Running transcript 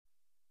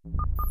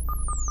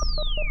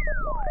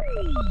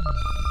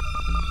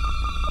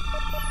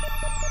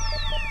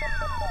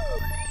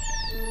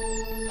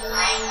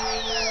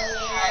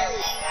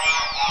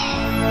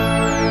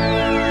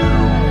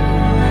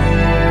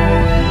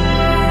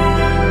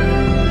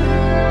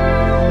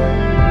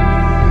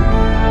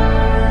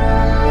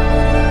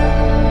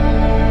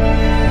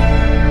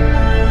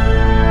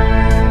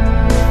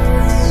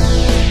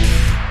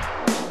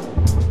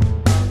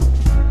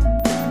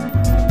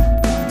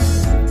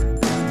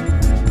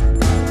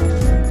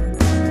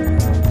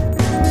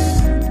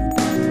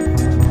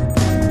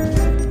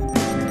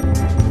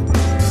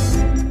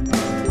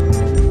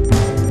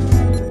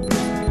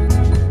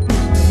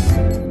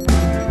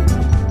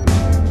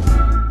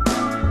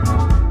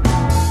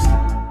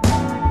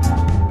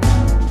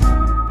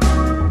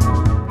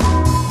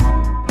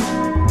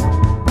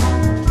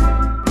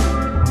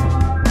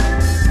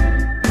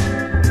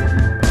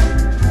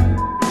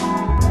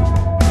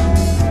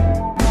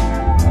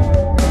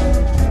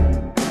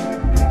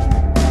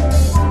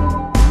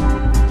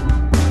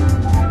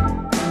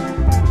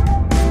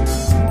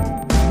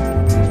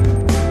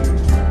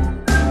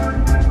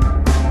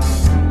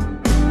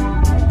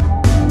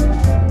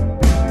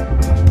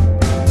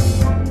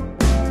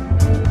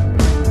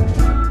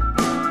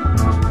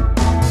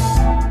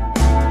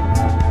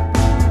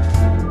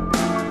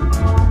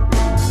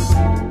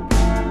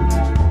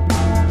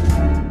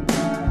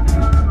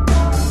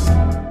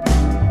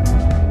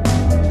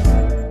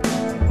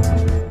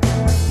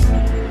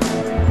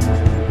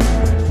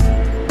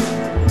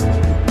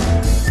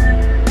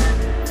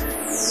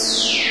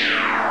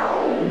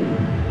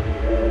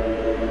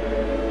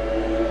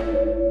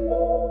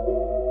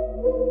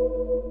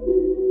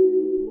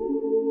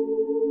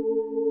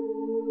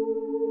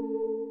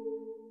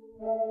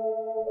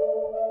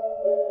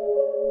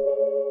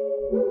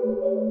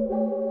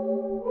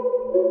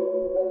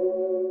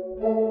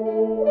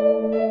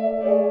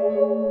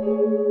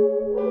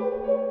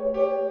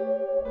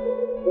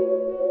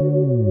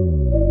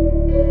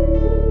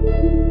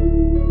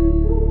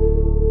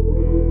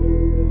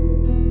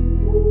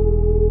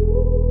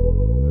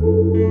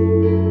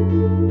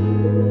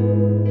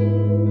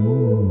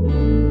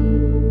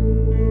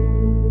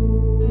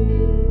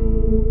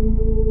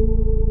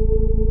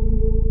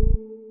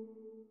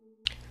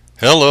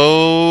Hello,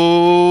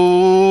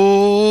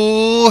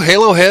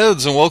 Halo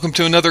Heads, and welcome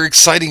to another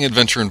exciting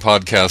adventure in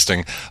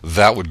podcasting.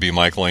 That would be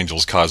Michael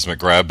Angel's Cosmic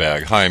Grab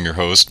Bag. Hi, I'm your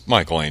host,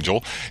 Michael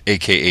Angel,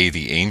 aka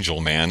the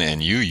Angel Man,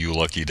 and you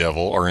lucky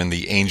devil, are in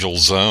the Angel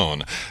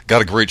Zone.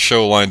 Got a great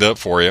show lined up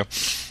for you.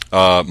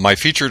 My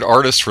featured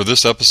artist for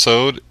this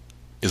episode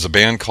is a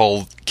band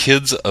called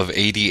Kids of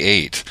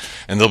 88,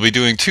 and they'll be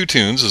doing two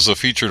tunes, as the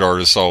featured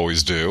artists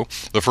always do.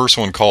 The first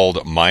one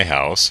called My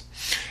House,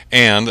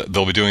 and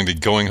they'll be doing the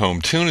going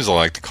home tune, as I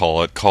like to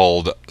call it,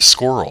 called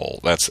Squirrel.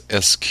 That's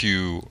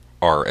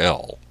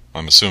SQRL.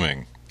 I'm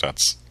assuming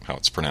that's how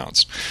it's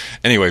pronounced.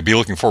 Anyway, be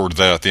looking forward to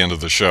that at the end of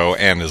the show,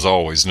 and as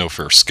always, no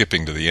fair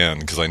skipping to the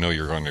end, because I know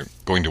you're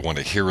going to want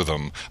to hear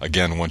them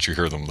again once you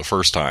hear them the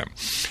first time.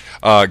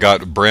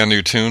 Got a brand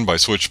new tune by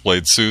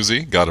Switchblade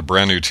Susie. Got a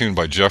brand new tune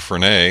by Jeff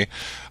Renee.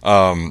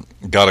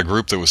 Got a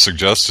group that was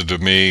suggested to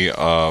me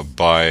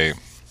by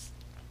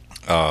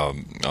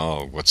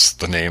what's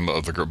the name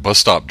of the group? Bus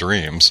Stop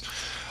Dreams,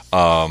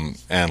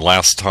 and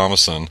Last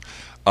Thomason.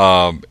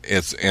 And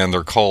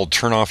they're called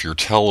Turn Off Your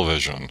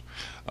Television.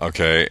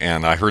 Okay,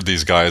 and I heard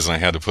these guys and I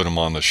had to put them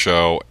on the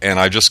show, and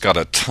I just got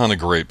a ton of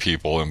great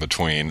people in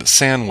between,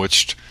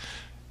 sandwiched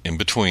in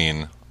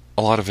between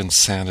a lot of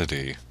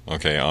insanity,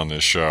 okay, on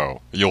this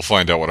show. You'll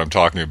find out what I'm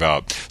talking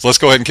about. So let's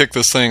go ahead and kick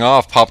this thing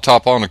off. Pop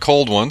top on a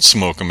cold one.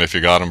 Smoke them if you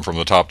got them from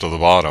the top to the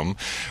bottom.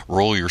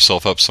 Roll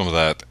yourself up some of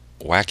that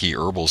wacky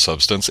herbal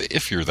substance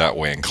if you're that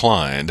way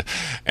inclined.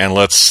 And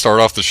let's start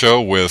off the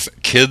show with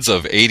Kids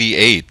of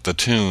 88, the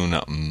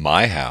tune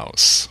My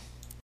House.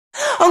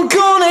 I'm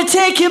gonna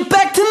take you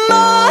back to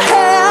my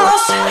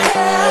house.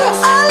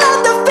 I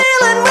love the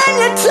feeling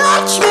when you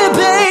touch me,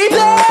 baby.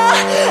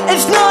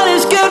 It's not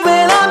as good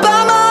when I'm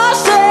by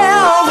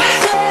myself.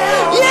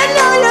 You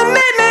know you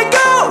made me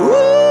go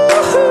ooh.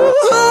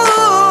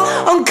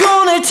 I'm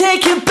gonna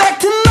take you back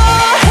to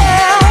my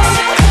house.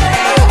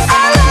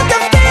 I love the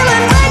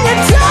feeling when you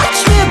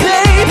touch me,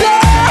 baby.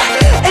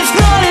 It's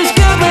not as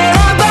good when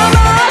I'm by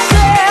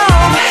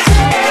myself.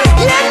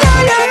 You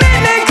know you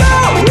made me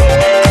go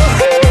ooh.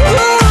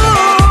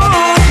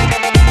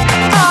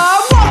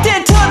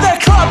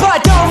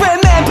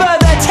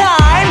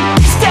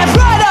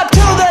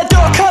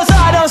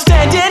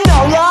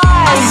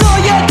 I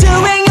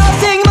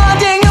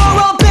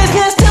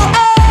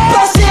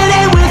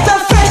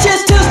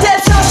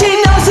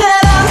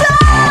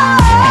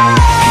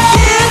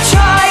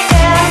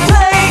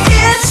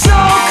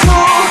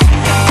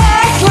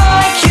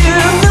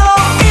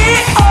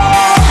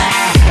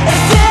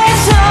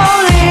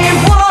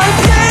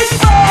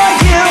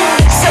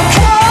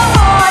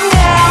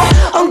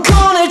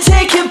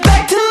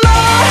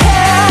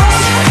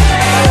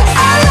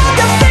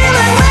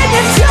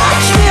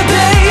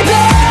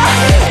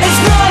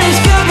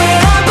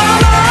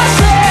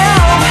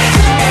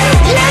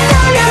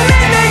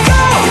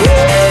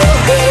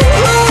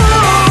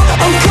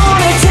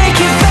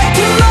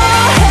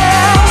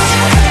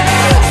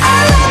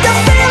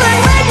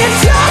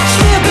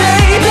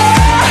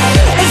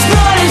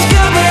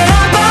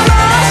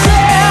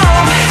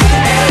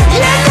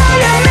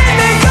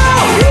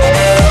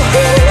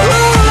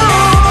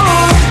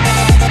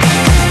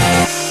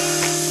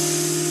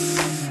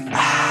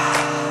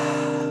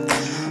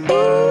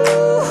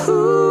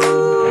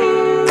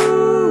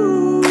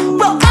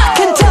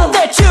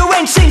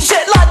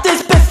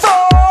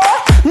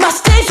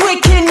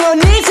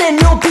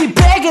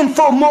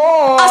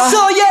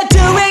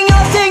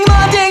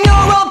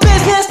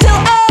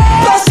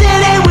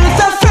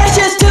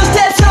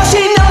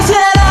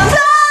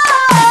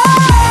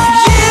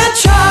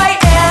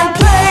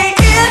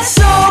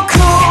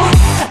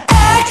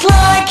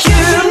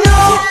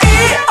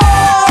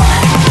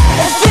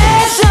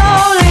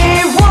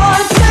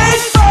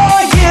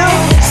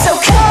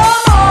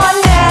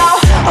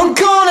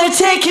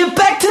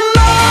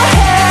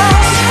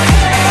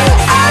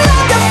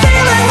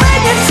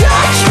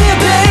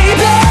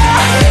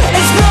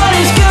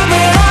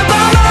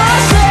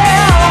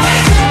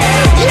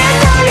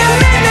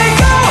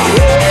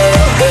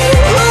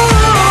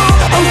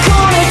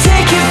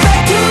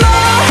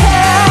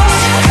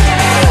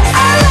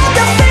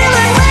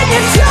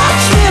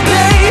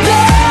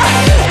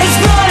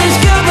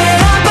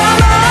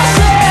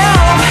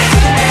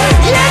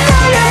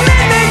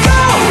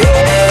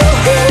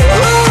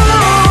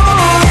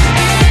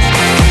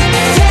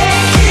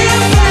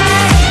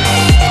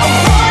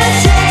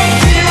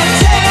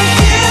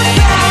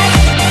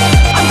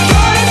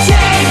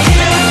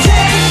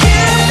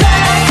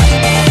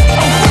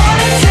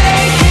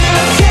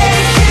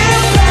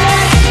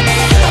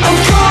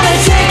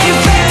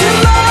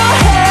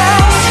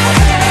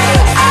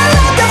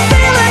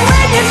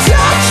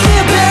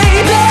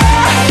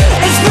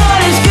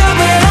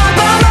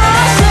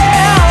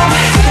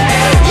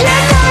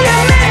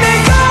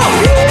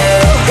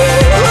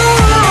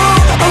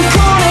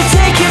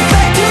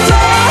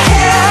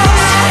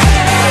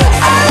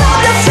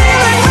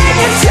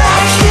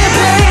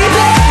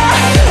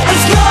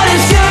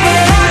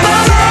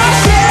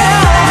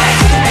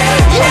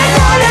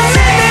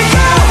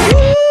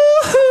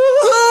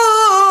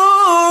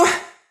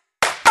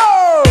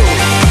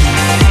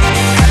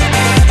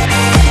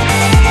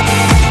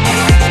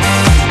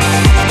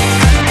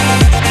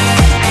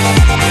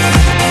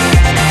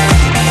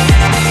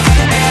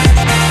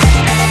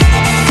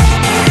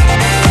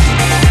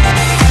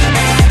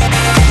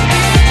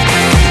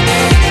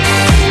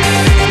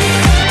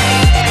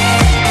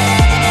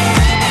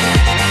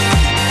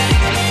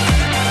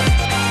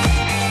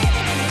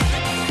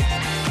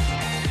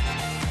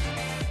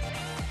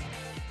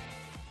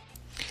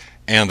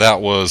And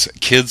that was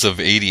Kids of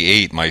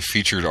 88, my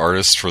featured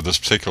artist for this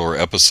particular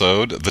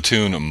episode. The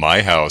tune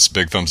My House.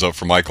 Big thumbs up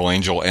for Michael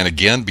Angel. And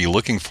again, be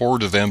looking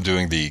forward to them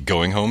doing the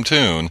Going Home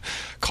tune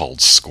called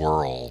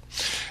Squirrel.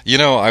 You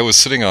know, I was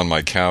sitting on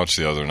my couch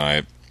the other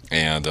night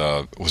and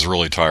was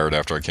really tired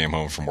after I came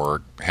home from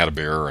work, had a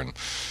beer, and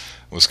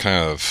was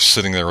kind of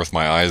sitting there with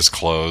my eyes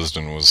closed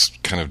and was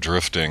kind of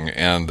drifting.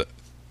 And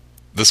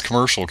this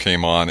commercial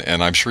came on,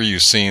 and I'm sure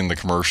you've seen the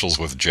commercials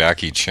with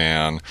Jackie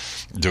Chan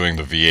doing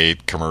the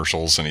V8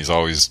 commercials, and he's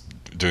always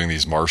doing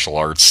these martial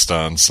arts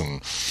stunts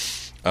and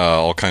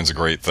all kinds of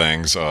great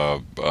things,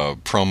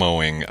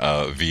 promoting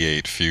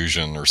V8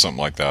 Fusion or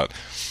something like that.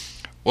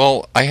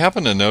 Well, I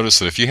happen to notice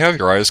that if you have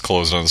your eyes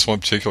closed on this one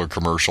particular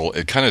commercial,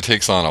 it kind of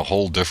takes on a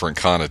whole different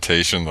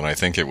connotation than I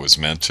think it was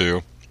meant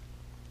to.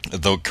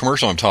 The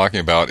commercial I'm talking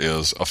about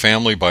is a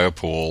family by a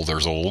pool.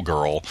 There's a little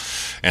girl,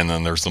 and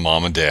then there's the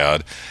mom and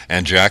dad,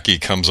 and Jackie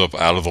comes up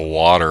out of the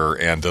water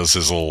and does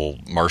his little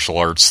martial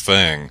arts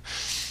thing.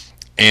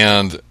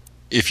 And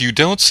if you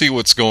don't see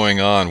what's going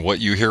on, what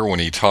you hear when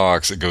he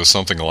talks, it goes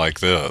something like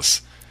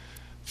this.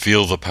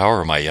 Feel the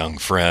power, my young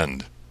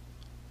friend.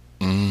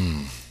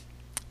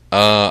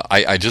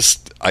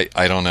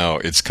 I don't know.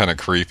 It's kind of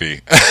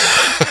creepy.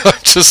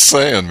 Just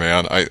saying,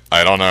 man.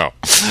 I don't know.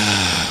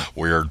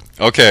 Weird.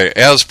 Okay,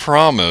 as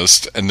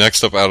promised,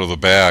 next up out of the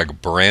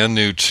bag, brand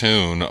new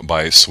tune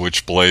by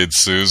Switchblade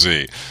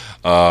Susie.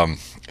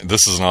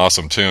 This is an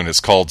awesome tune.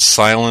 It's called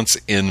Silence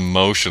in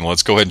Motion.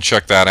 Let's go ahead and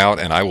check that out,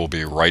 and I will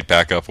be right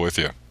back up with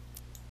you.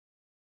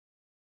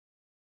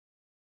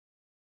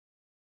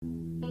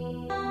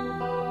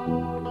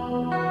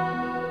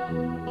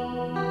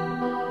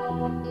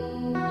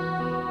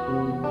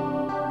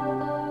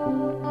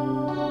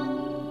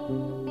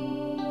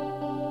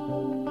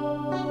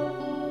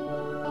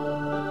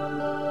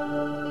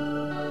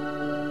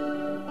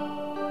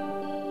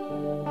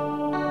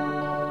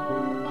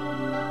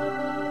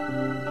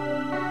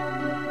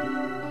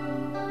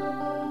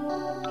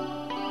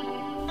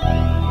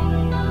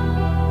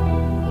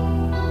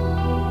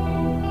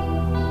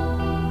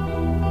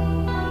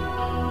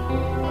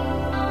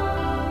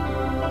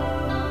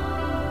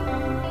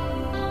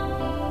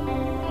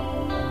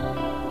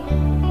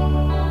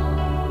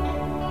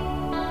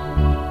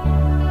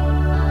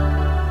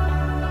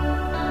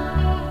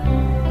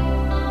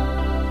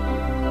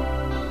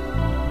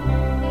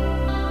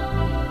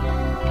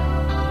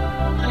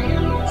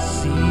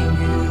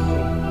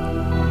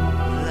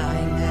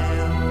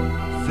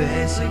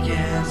 Face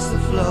against the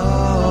floor,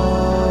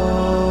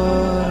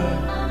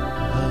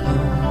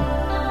 alone,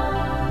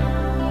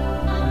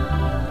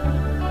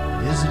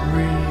 isn't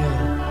real.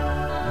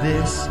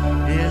 This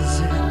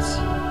isn't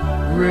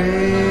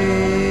real.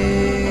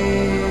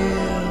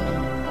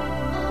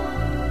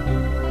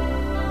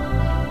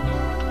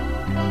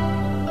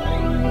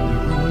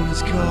 The room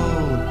is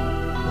cold,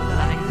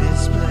 like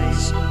this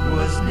place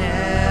was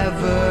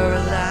never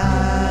alive.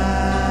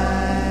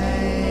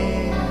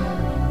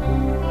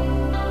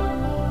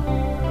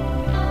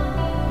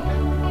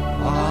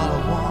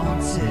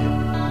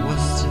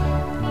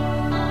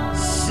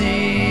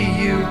 See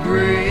you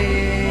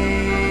breathe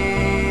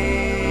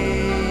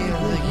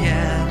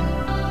again.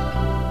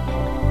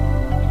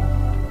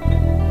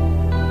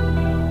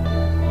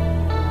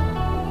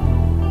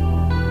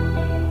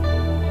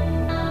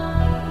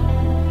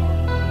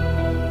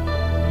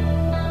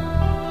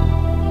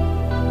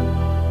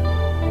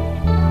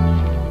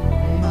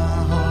 My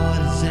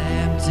heart is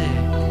empty.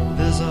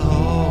 There's a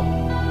hole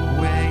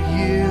where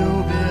you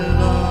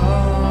belong.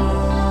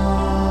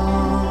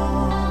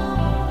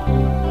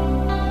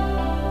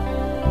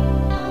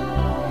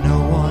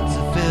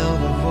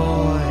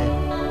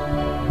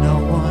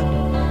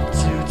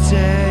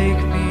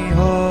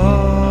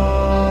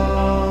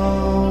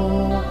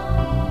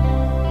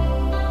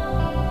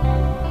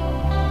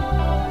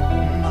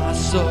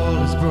 Soul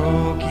is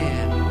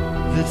broken,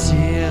 the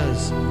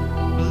tears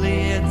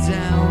bleed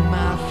down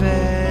my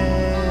face.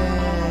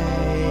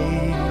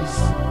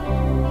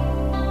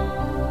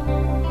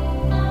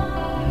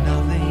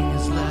 Nothing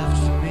is left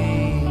for me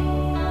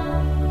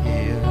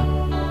here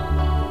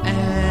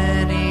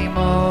anymore.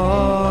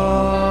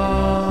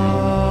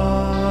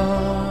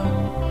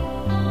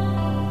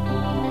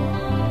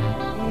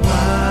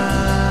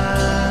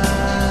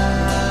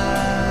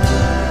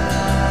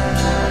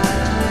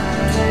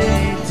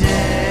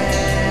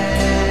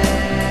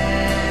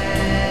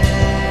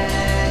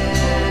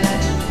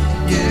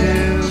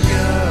 You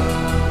go.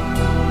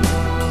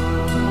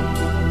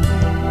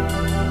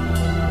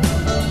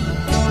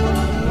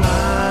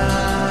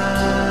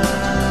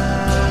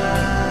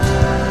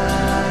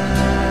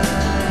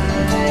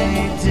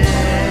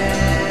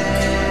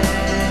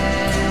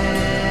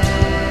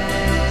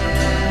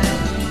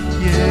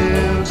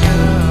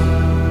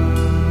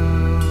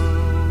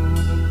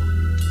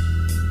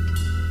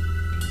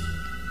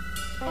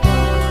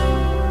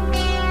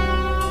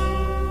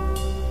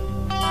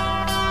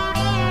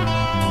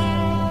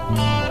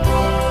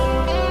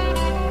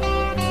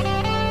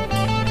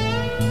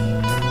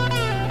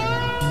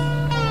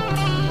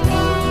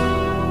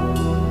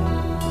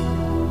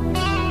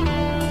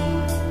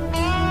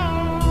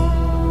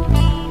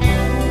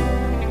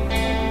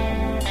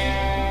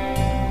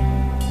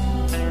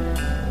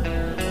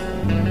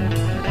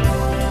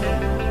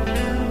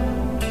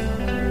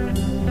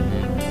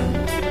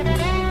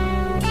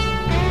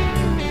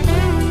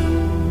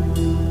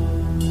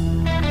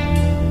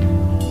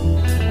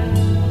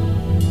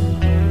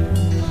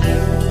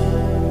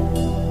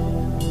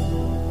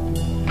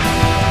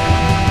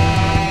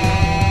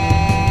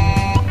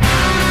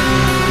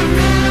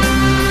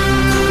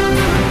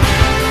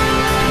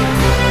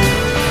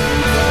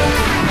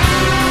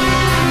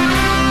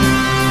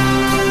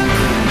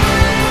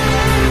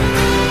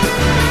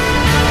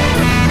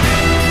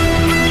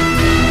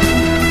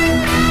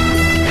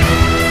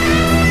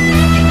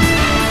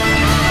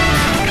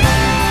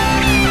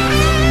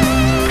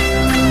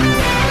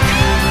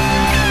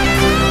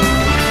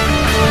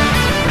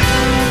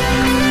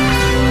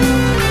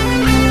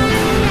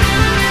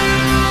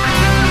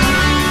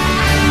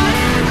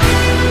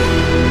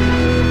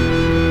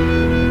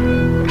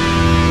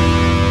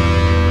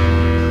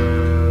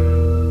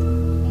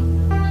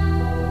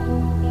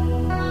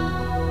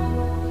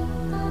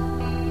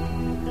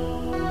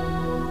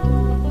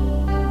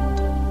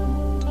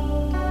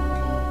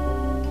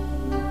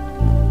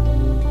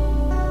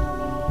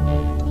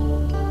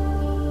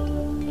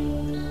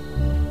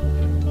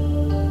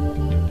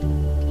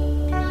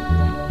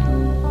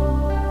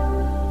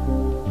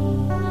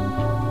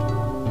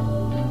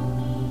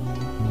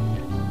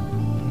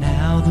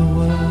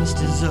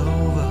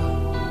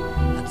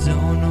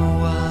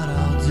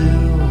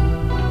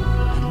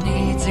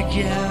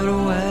 get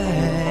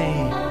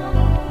away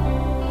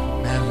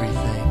from everything.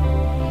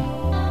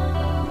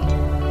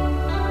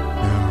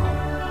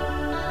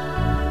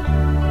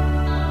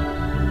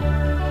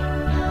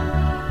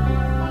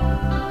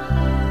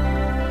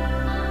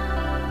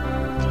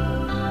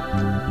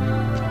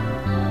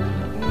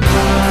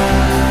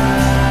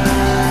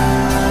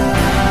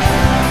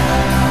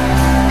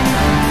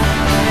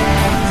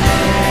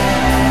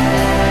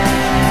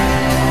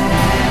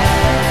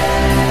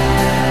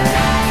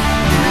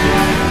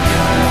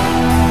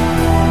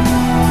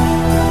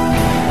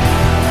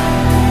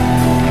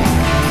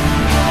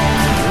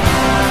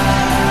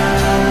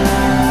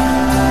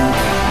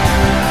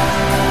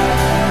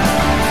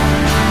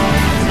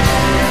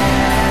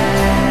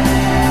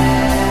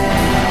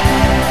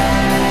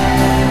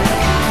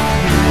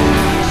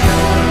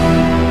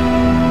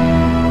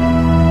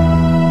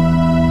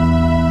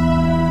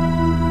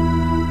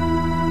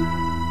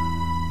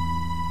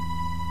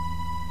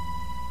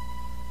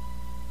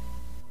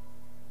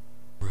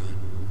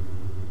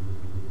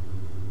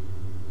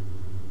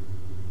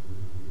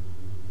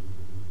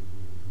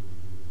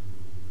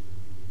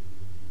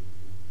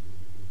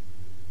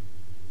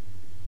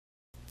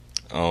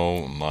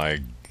 Oh my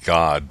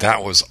God,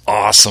 that was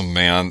awesome,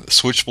 man.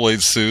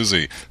 Switchblade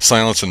Susie,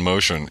 Silence in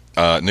Motion,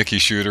 Nikki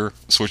Shooter,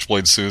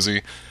 Switchblade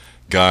Susie.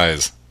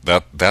 Guys,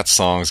 that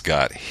song's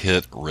got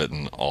hit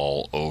written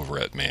all over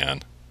it,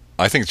 man.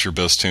 I think it's your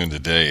best tune to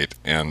date,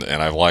 and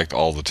I've liked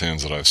all the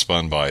tunes that I've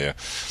spun by you.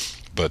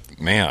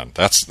 But man,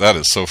 that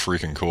is so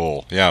freaking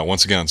cool. Yeah,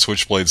 once again,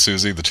 Switchblade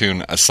Susie, the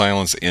tune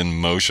Silence in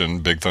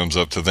Motion, big thumbs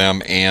up to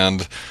them.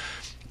 And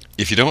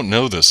if you don't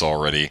know this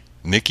already,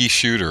 Nikki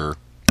Shooter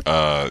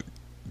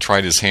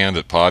tried his hand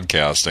at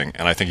podcasting,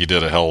 and I think he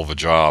did a hell of a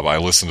job. I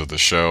listened to the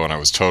show, and I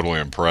was totally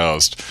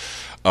impressed.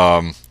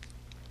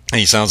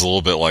 He sounds a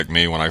little bit like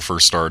me when I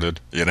first started,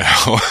 you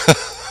know.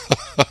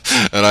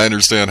 And I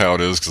understand how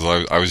it is,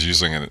 because I was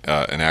using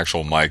an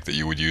actual mic that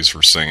you would use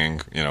for singing,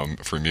 you know,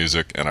 for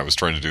music, and I was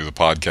trying to do the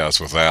podcast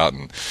with that,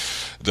 and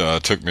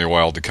it took me a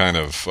while to kind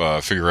of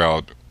figure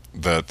out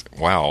that,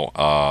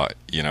 wow,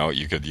 you know,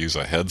 you could use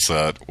a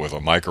headset with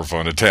a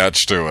microphone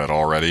attached to it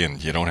already,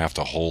 and you don't have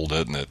to hold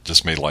it, and it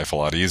just made life a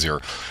lot easier.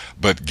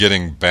 But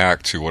getting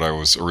back to what I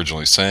was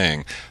originally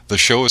saying, the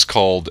show is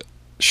called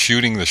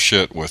Shooting the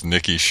Shit with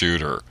Nikki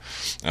Shooter,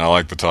 and I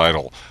like the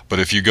title. But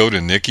if you go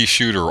to Nikki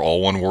Shooter, all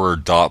one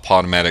word,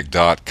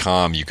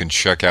 .podomatic.com, you can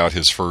check out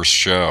his first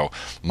show.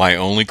 My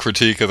only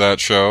critique of that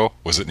show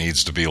was it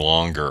needs to be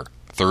longer.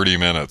 30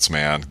 minutes,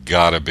 man,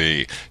 gotta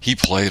be. He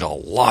played a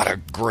lot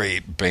of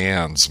great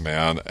bands,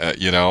 man,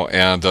 you know,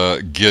 and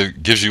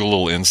gives you a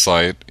little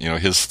insight, you know,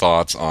 his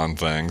thoughts on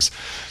things.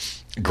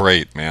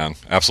 Great, man,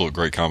 absolute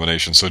great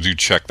combination. So do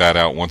check that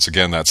out. Once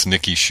again, that's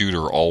Nikki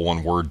Shooter, all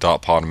one word,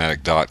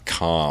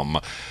 .podomatic.com.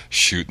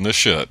 Shooting the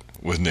Shit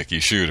with Nikki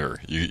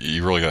Shooter.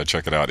 You really gotta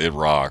check it out. It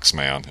rocks,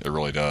 man, it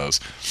really does.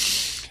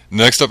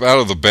 Next up out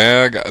of the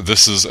bag,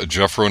 this is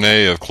Jeff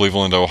Ronay of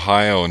Cleveland,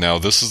 Ohio. Now,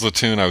 this is the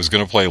tune I was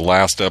going to play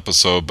last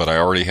episode, but I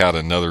already had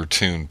another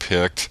tune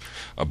picked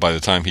by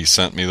the time he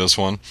sent me this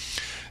one.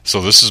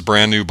 So this is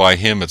brand new by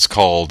him. It's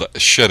called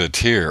Shed a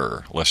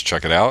Tear. Let's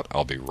check it out.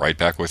 I'll be right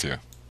back with you.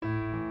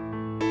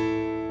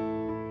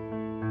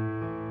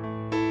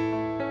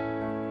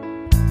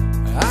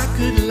 I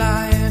could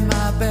lie in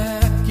my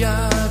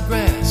backyard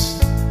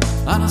grass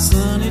on a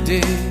sunny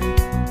day,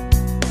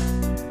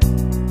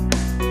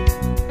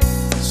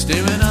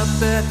 staring up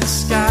at the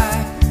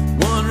sky,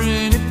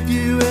 wondering if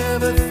you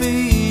ever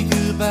think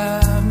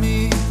about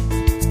me.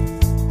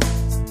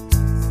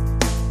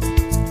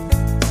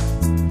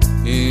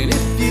 And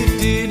if you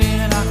did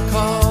and I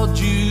called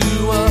you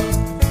up,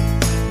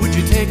 would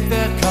you take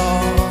that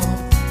call?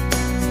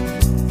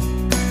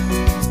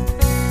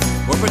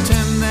 Or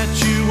pretend that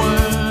you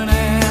weren't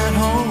at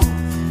home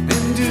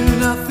and do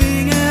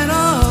nothing at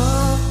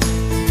all?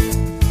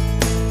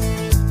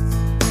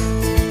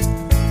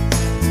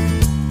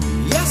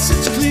 Yes,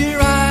 it's clear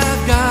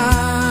I've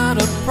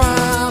got a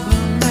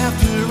problem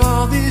after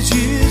all these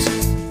years.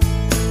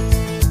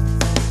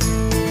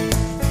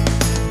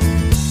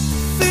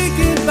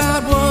 Thinking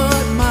about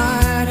what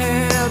might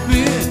have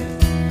been,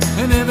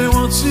 and every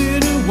once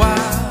in a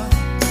while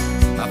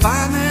I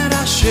find that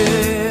I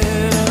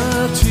shed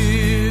a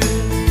tear.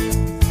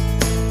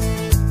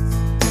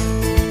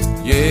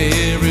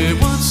 Yeah, every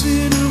once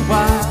in a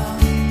while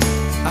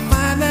I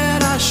find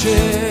that I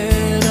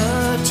shed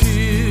a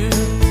tear.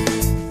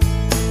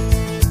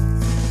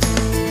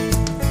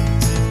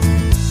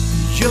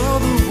 You're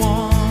the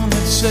one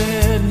that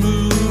said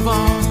move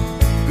on,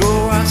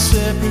 go our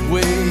separate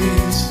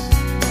ways.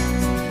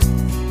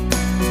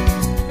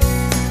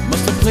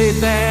 Must have played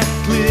that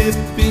clip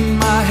in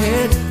my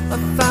head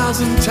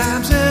 1,000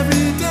 times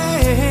every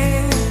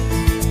day.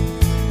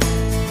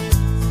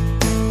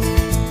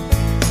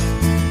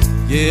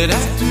 Yet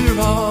after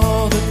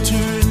all the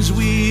turns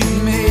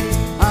we've made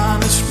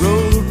on this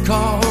road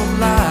called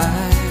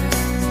life,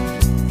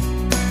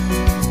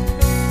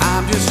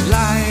 I'm just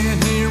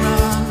lying here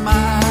on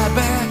my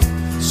back,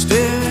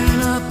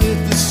 staring up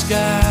at the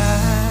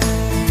sky.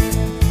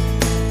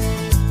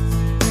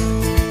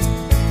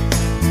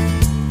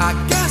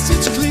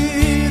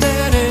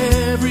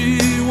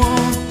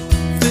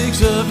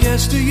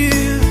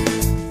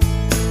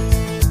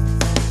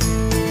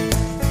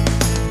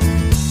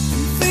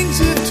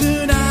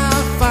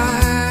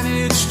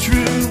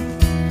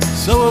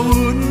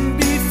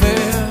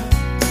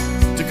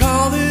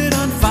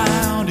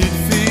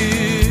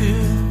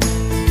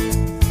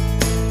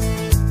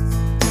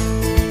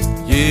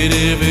 Yet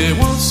every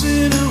once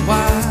in a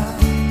while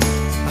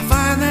I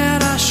find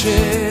that I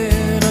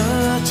shed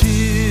a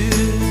tear,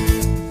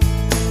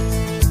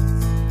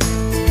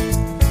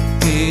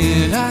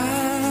 and I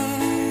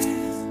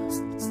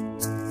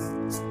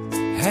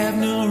have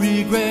no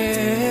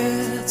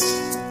regrets,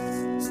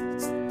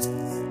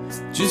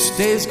 just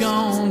days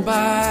gone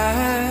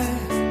by,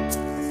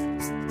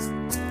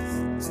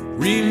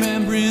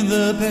 remembering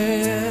the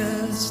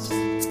best.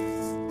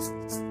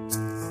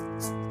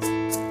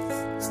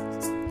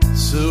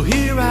 So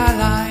here I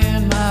lie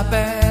in my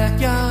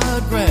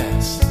backyard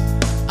grass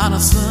on a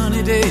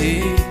sunny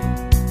day,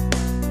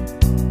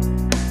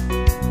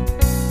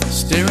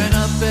 staring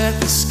up at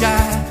the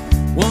sky,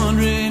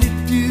 wondering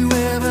if you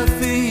ever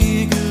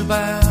think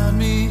about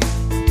me.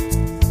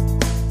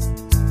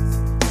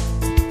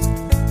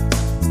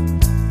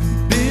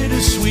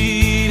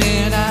 Bittersweet,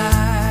 and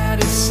I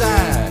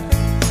decide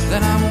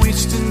that I'm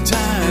wasting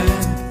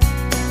time,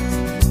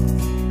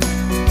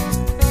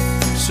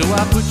 so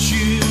I put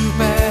you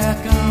back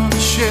on the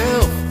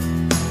shelf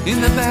in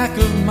the back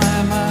of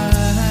my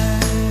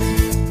mind.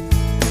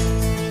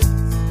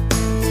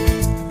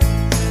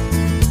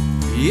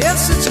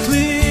 Yes, it's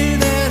clear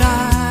that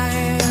I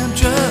am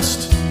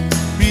just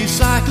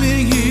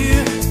recycling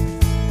here,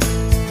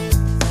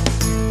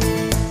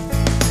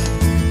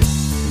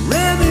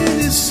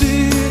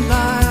 reminiscing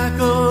like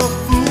a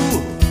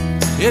fool.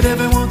 Yet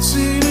every once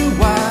in a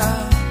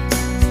while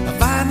I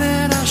find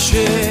that I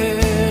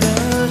shed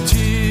a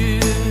tear.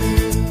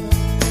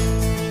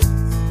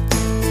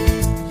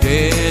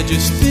 Yeah,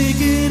 just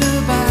thinking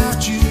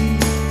about you,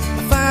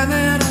 I find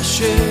that I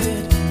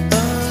shed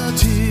a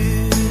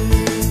tear.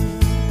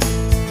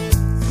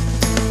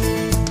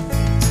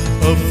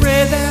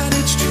 Afraid that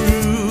it's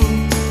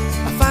true,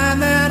 I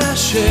find that I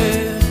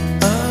shed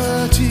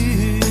a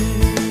tear.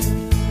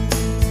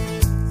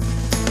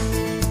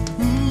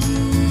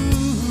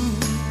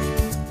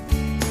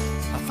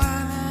 I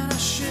find that I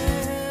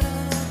shed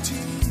a tear.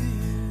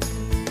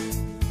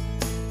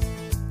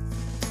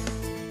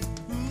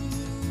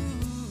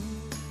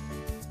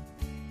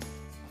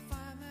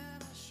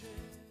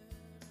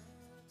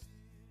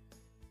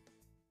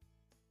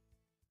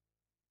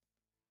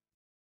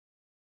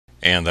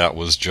 And that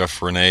was Jeff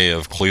Renee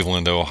of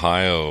Cleveland,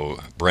 Ohio.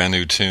 Brand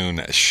new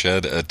tune,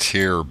 Shed a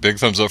Tear. Big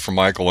thumbs up from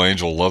Michael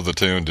Angel. Love the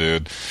tune,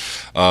 dude.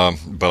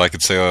 But I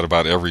could say that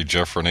about every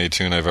Jeff Renee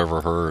tune I've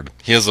ever heard.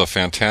 He has a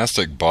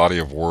fantastic body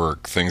of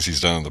work, things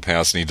he's done in the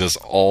past, and he does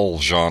all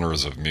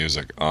genres of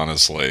music,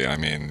 honestly. I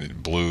mean,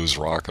 blues,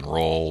 rock and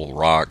roll,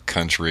 rock,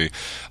 country,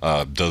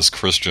 does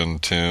Christian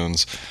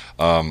tunes.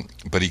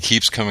 But he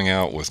keeps coming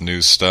out with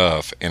new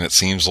stuff, and it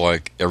seems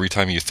like every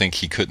time you think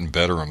he couldn't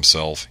better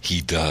himself, he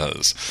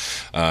does.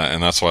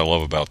 And that's what I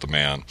love about the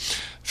man.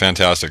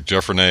 Fantastic.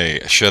 Jeff Renee,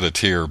 Shed a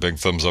Tear. Big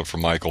thumbs up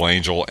from Michael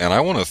Angel. And I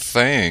want to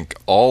thank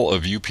all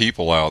of you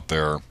people out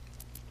there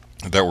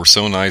that were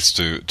so nice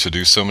to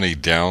do so many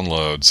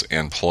downloads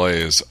and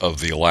plays of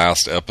the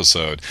last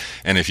episode.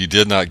 And if you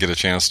did not get a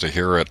chance to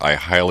hear it, I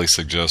highly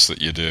suggest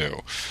that you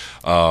do.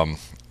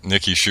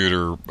 Nikki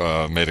Shooter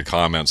made a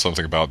comment,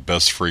 something about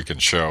best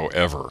freaking show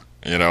ever.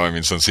 You know, I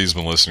mean, since he's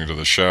been listening to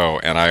the show,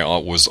 and I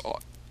was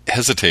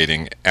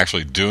hesitating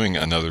actually doing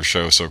another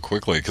show so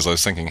quickly because I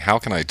was thinking, how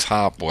can I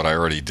top what I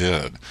already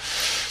did?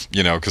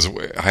 You know, because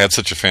I had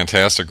such a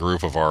fantastic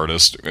group of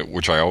artists,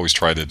 which I always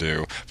try to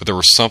do, but there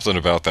was something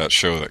about that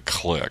show that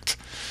clicked.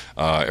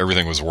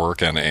 Everything was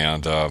working,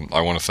 and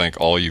I want to thank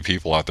all you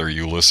people out there,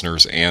 you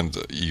listeners and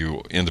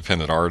you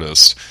independent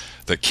artists,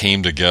 that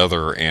came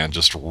together and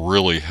just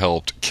really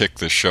helped kick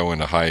this show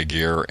into high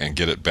gear and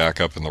get it back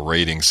up in the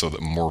ratings so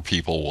that more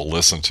people will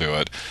listen to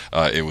it.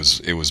 It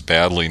was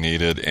badly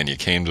needed, and you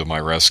came to my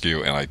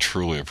rescue, and I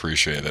truly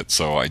appreciate it.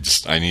 So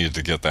I needed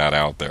to get that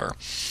out there.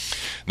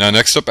 Now,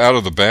 next up out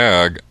of the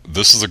bag,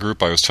 this is a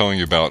group I was telling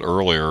you about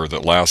earlier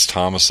that Laz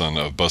Thomason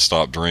of Bus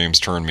Stop Dreams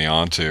turned me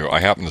on to. I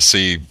happened to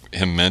see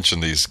him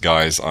mention these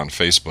guys on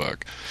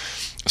Facebook,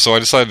 so I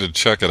decided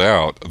to check it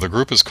out. The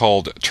group is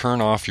called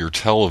Turn Off Your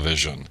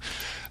Television.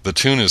 The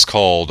tune is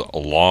called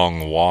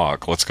Long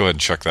Walk. Let's go ahead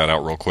and check that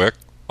out real quick.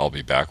 I'll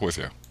be back with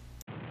you.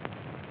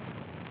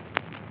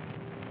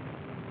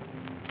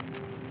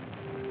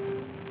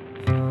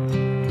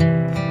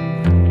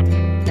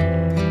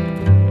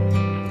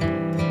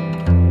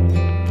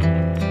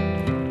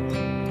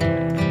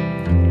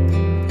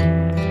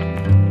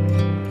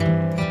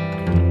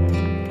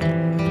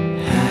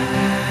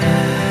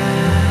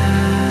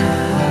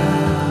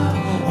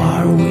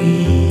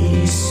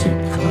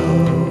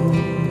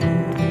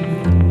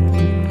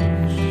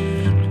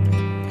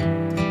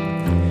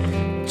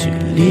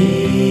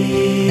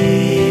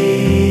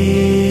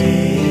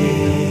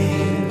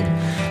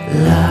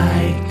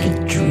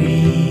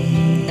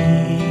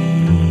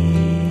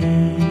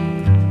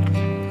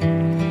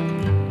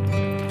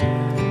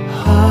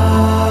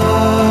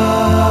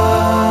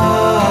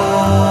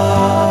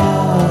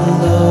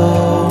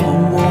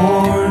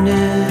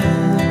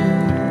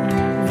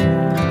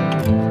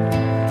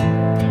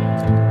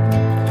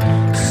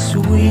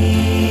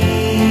 Sweet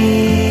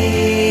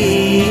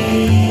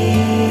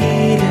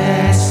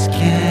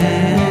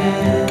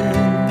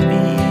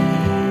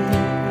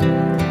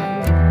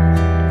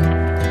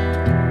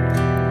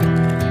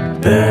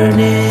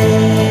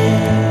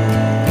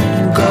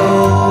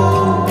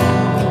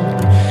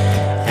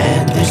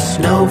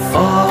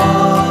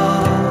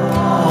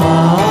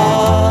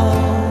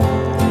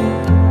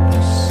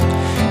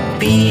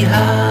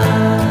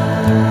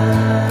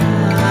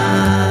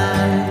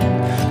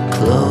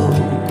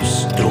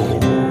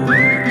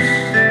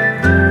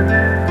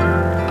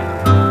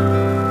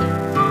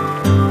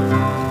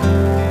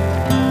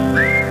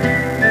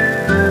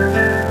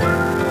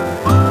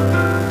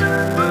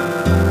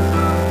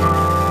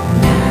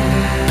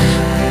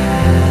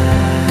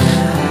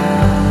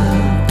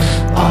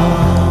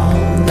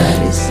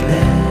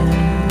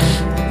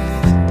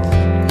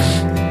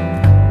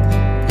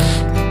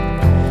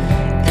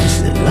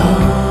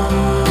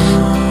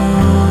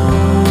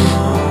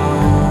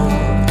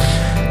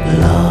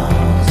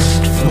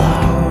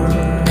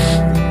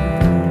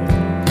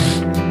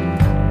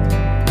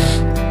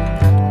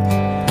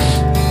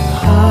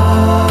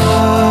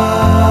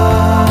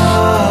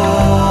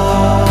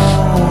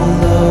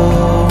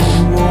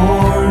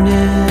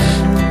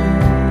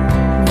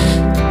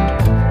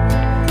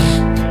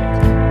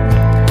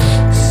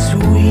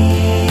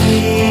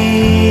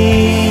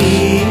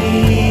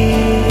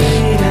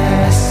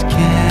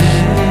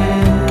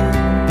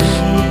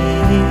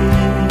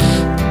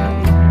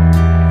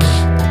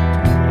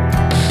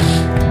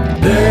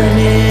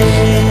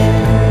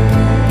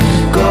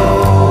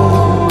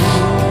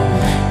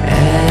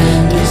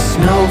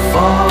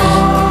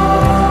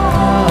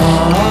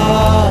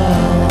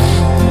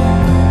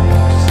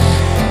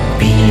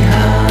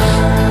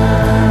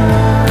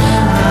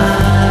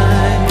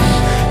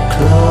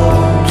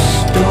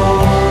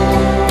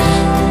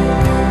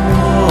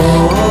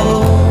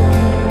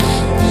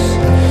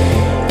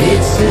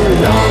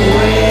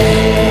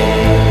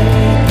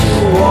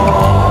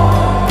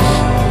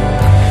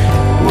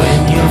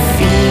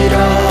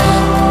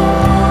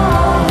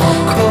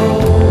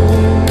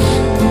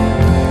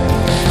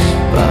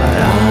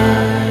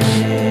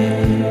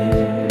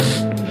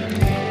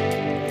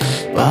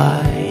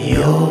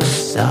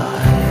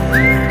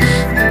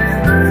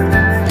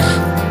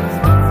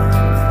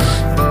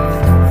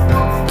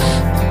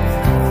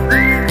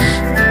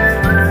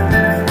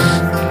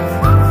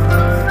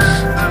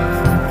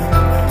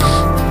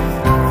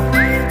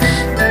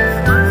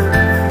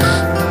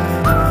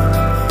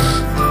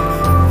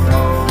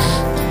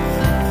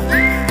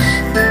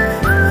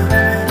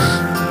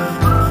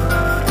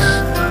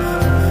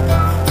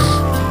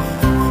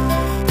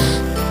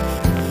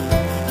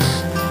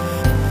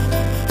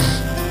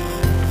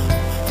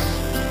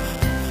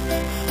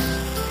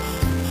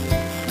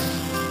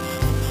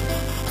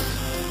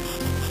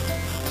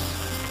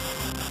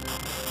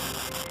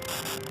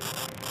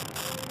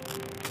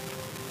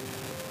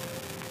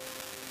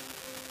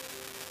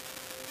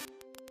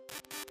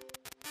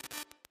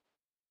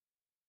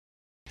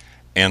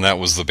And that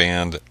was the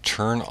band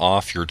Turn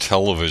Off Your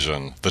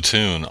Television. The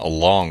tune, A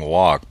Long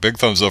Walk. Big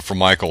thumbs up from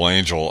Michael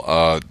Angel.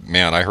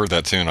 Man, I heard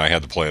that tune. I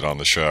had to play it on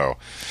the show.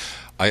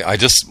 I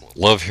just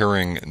love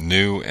hearing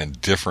new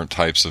and different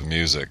types of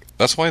music.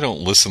 That's why I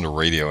don't listen to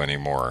radio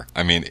anymore.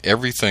 I mean,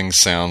 everything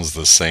sounds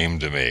the same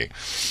to me.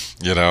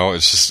 You know, it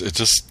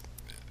just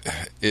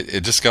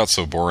got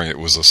so boring. It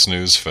was a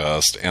snooze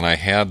fest, and I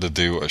had to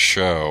do a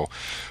show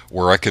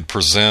where I could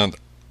present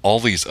all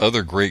these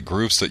other great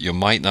groups that you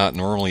might not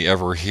normally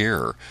ever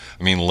hear.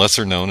 I mean,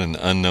 lesser known and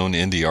unknown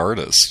indie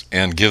artists,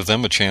 and give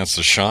them a chance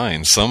to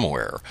shine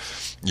somewhere.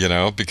 You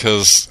know,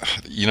 because,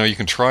 you know, you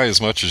can try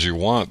as much as you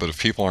want, but if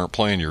people aren't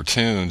playing your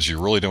tunes,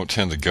 you really don't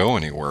tend to go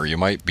anywhere. You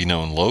might be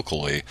known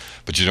locally,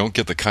 but you don't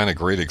get the kind of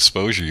great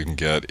exposure you can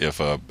get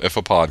if a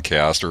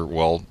podcast, or,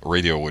 well,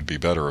 radio would be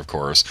better, of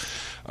course,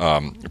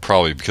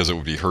 probably because it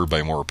would be heard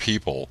by more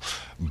people.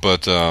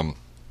 But to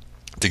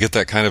get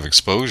that kind of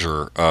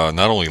exposure,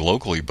 not only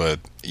locally, but,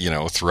 you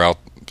know, throughout,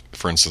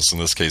 for instance, in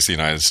this case, the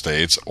United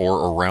States,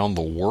 or around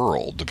the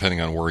world,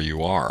 depending on where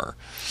you are.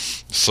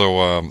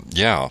 So,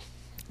 yeah.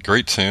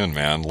 Great tune,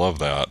 man. Love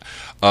that.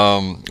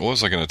 What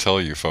was I going to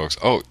tell you, folks?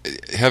 Oh,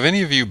 have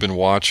any of you been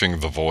watching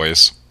The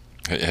Voice?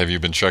 Have you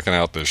been checking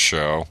out this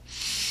show?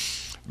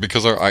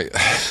 Because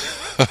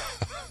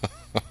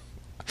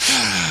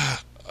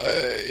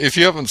if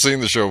you haven't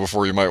seen the show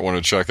before, you might want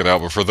to check it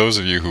out. But for those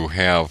of you who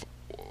have,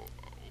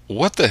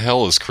 what the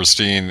hell is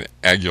Christine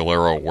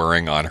Aguilera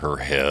wearing on her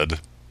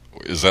head?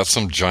 Is that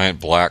some giant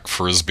black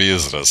frisbee?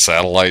 Is it a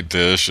satellite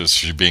dish? Is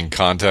she being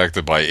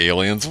contacted by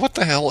aliens? What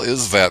the hell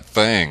is that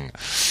thing?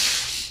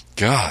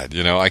 God,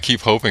 you know, I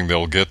keep hoping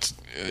they'll get,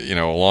 you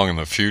know, along in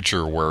the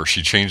future where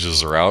she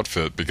changes her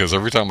outfit, because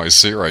every time I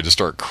see her, I just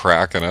start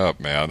cracking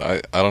up, man.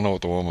 I don't know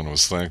what the woman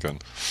was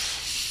thinking.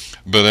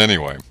 But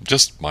anyway,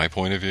 just my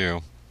point of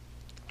view.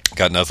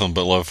 Got nothing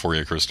but love for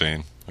you,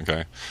 Christine.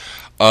 Okay.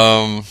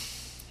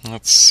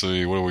 Let's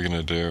see, what are we going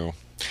to do?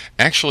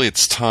 Actually,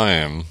 it's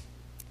time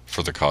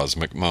for the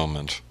Cosmic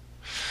Moment.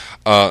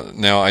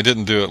 Now, I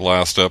didn't do it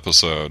last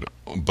episode,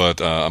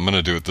 but I'm going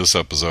to do it this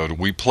episode.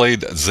 We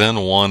played Zen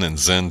 1 and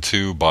Zen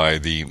 2 by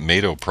the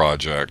Mado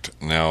Project.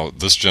 Now,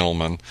 this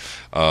gentleman,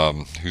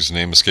 whose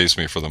name escapes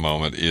me for the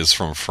moment, is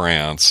from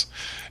France,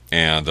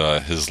 and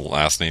his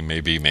last name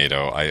may be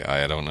Mado.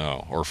 I don't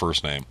know, or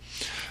first name.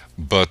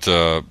 But,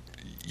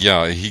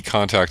 yeah, he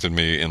contacted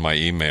me in my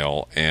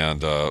email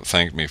and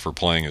thanked me for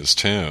playing his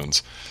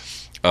tunes.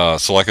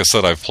 So like I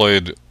said, I've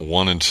played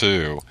 1 and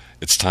 2.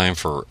 It's time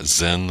for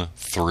Zen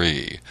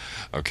 3.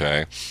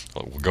 Okay,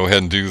 we'll go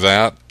ahead and do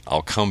that.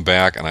 I'll come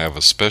back and I have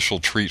a special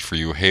treat for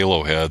you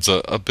Halo heads,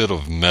 a bit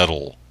of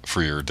metal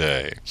for your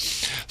day.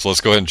 So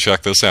let's go ahead and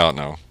check this out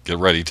now. Get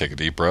ready, take a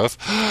deep breath.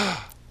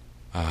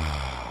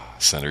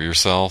 Center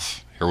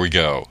yourself. Here we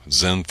go.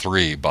 Zen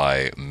 3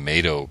 by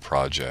Mado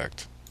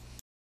Project.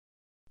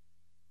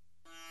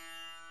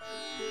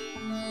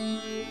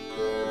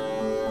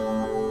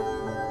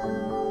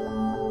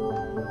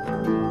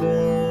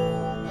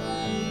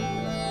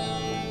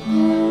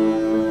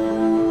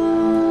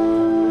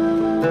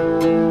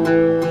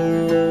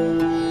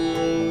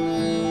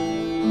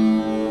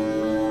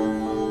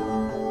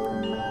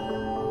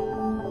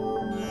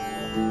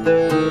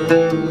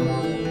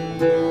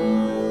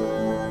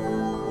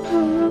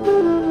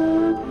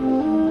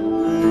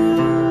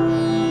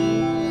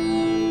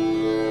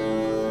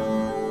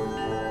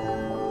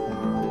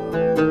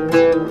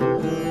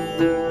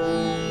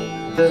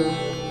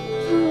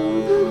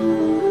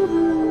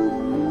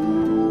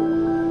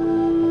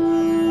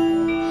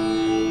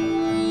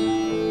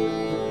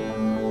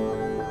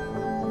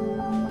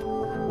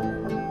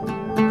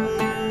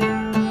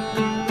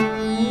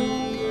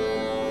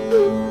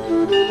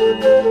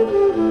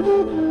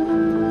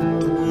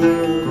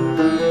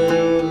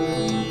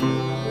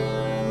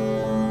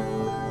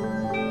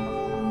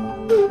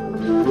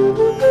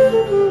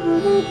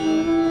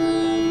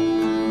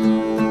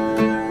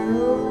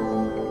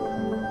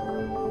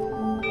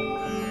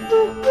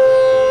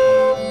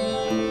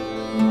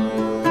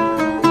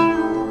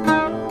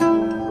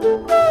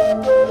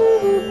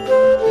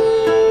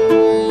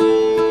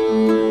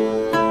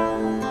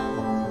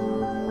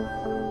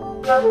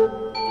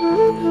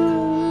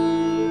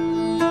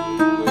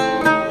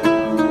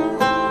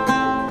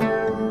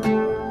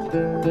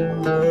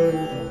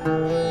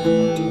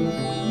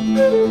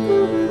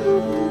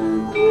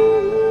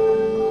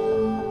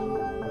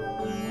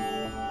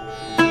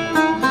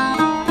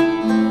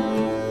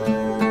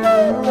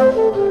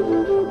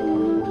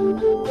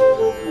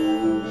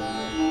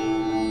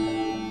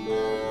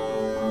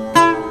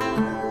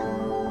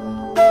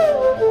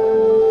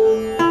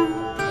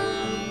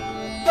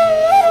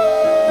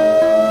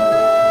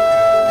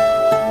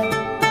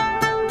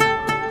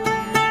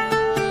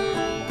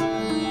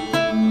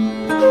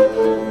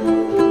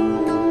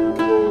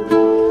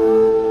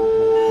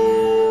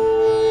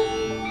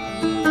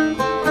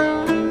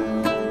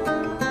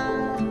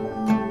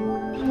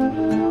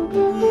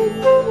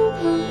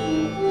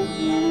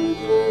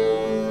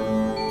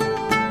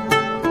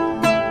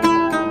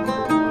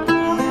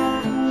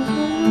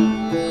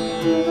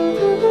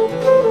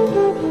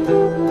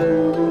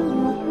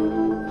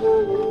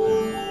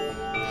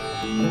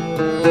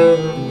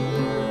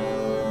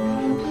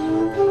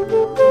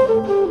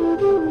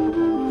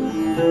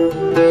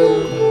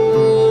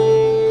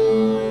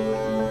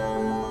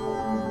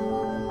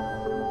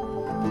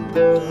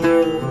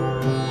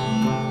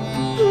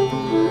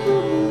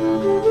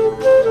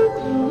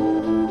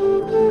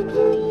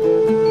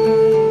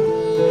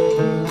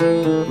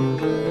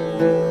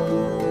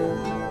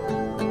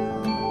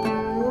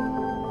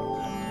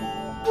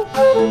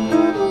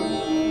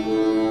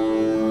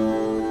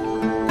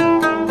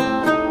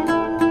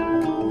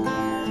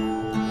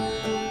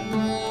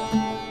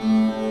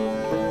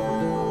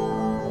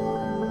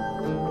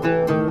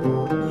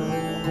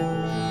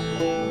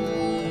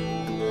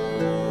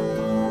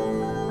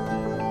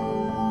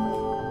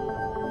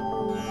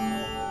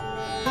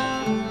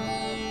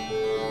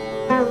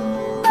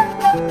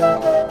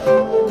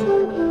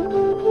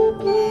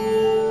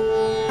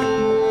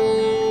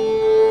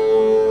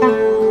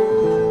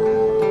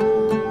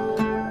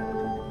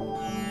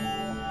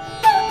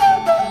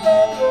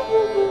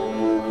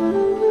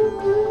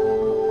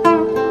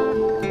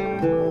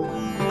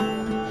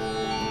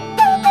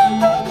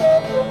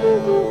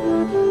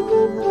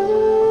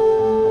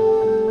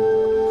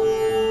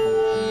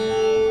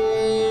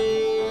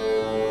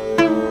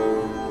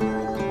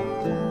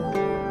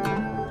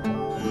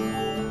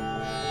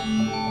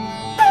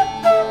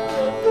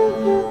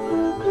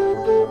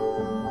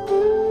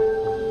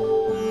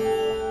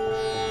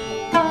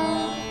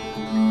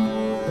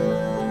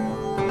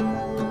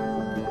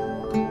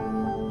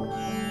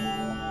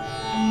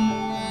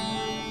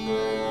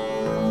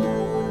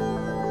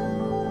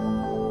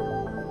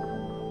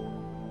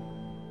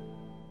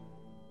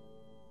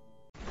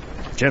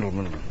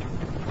 Gentlemen,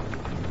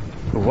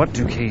 what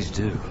do keys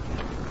do?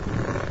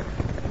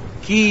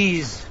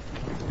 Keys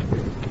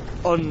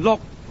unlock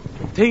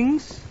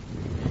things,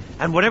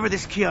 and whatever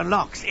this key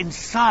unlocks,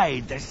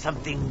 inside there's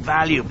something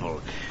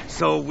valuable.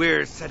 So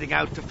we're setting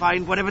out to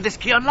find whatever this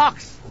key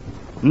unlocks.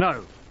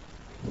 No.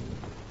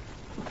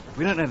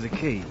 We don't have the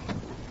key.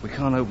 We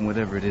can't open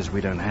whatever it is we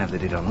don't have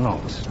that it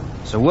unlocks.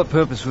 So what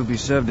purpose would be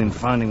served in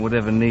finding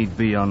whatever need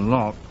be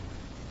unlocked,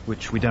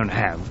 which we don't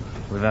have,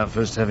 without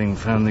first having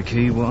found the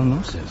key what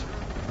unlocks it?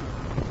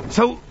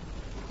 So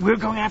we're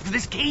going after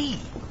this key.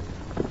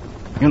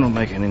 You're not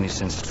making any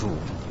sense at all.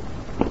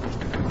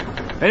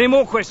 Any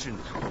more questions?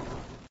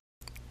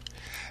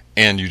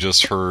 And you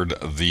just heard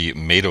the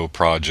Mado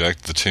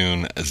Project, the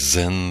tune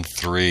Zen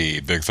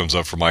 3. Big thumbs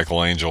up for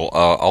Michael Angel.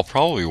 I'll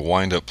probably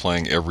wind up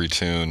playing every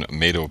tune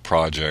Mado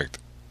Project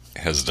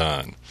has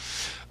done,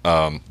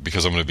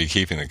 because I'm going to be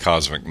keeping the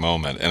Cosmic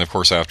Moment. And of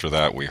course after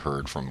that we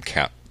heard from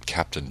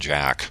Captain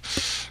Jack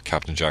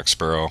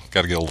Sparrow.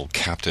 Got to get a little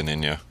captain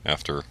in you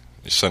after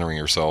centering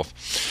yourself.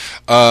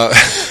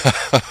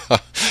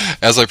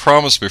 As I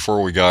promised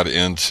before we got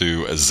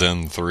into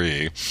Zen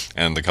 3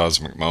 and the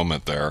Cosmic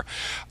Moment there,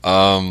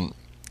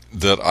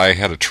 that I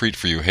had a treat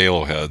for you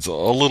Halo heads, a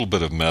little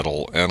bit of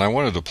metal, and I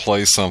wanted to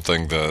play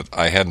something that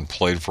I hadn't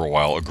played for a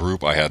while, a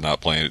group I had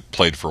not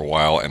played for a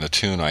while, and a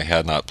tune I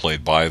had not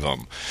played by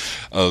them.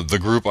 The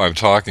group I'm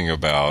talking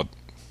about,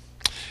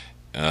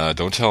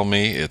 don't tell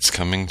me, it's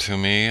coming to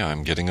me,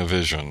 I'm getting a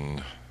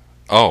vision.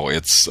 Oh,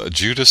 it's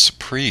Judas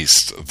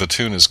Priest. The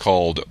tune is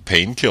called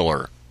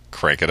Painkiller.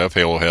 Crank it up,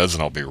 Halo heads,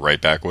 and I'll be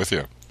right back with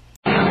you.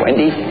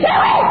 Wendy,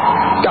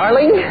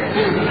 darling,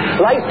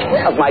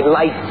 light of my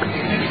life,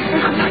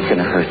 I'm not going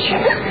to hurt you.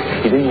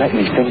 You didn't let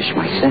me finish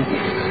my sentence.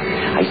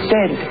 I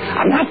said,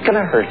 I'm not going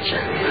to hurt you.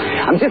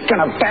 I'm just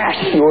going to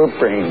bash your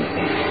brain.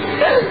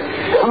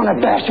 I'm going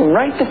to bash him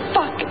right the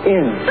fuck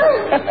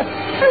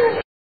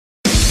in.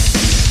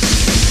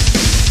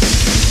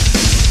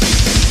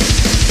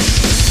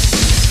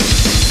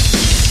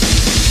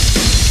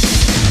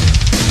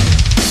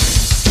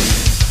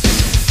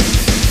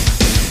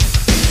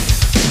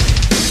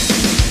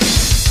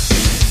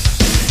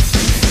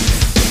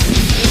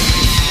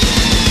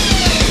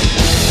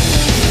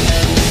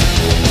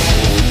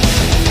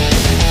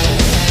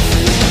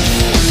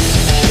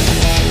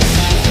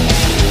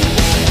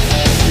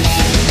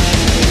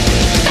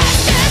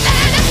 Faster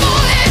than a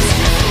bullet,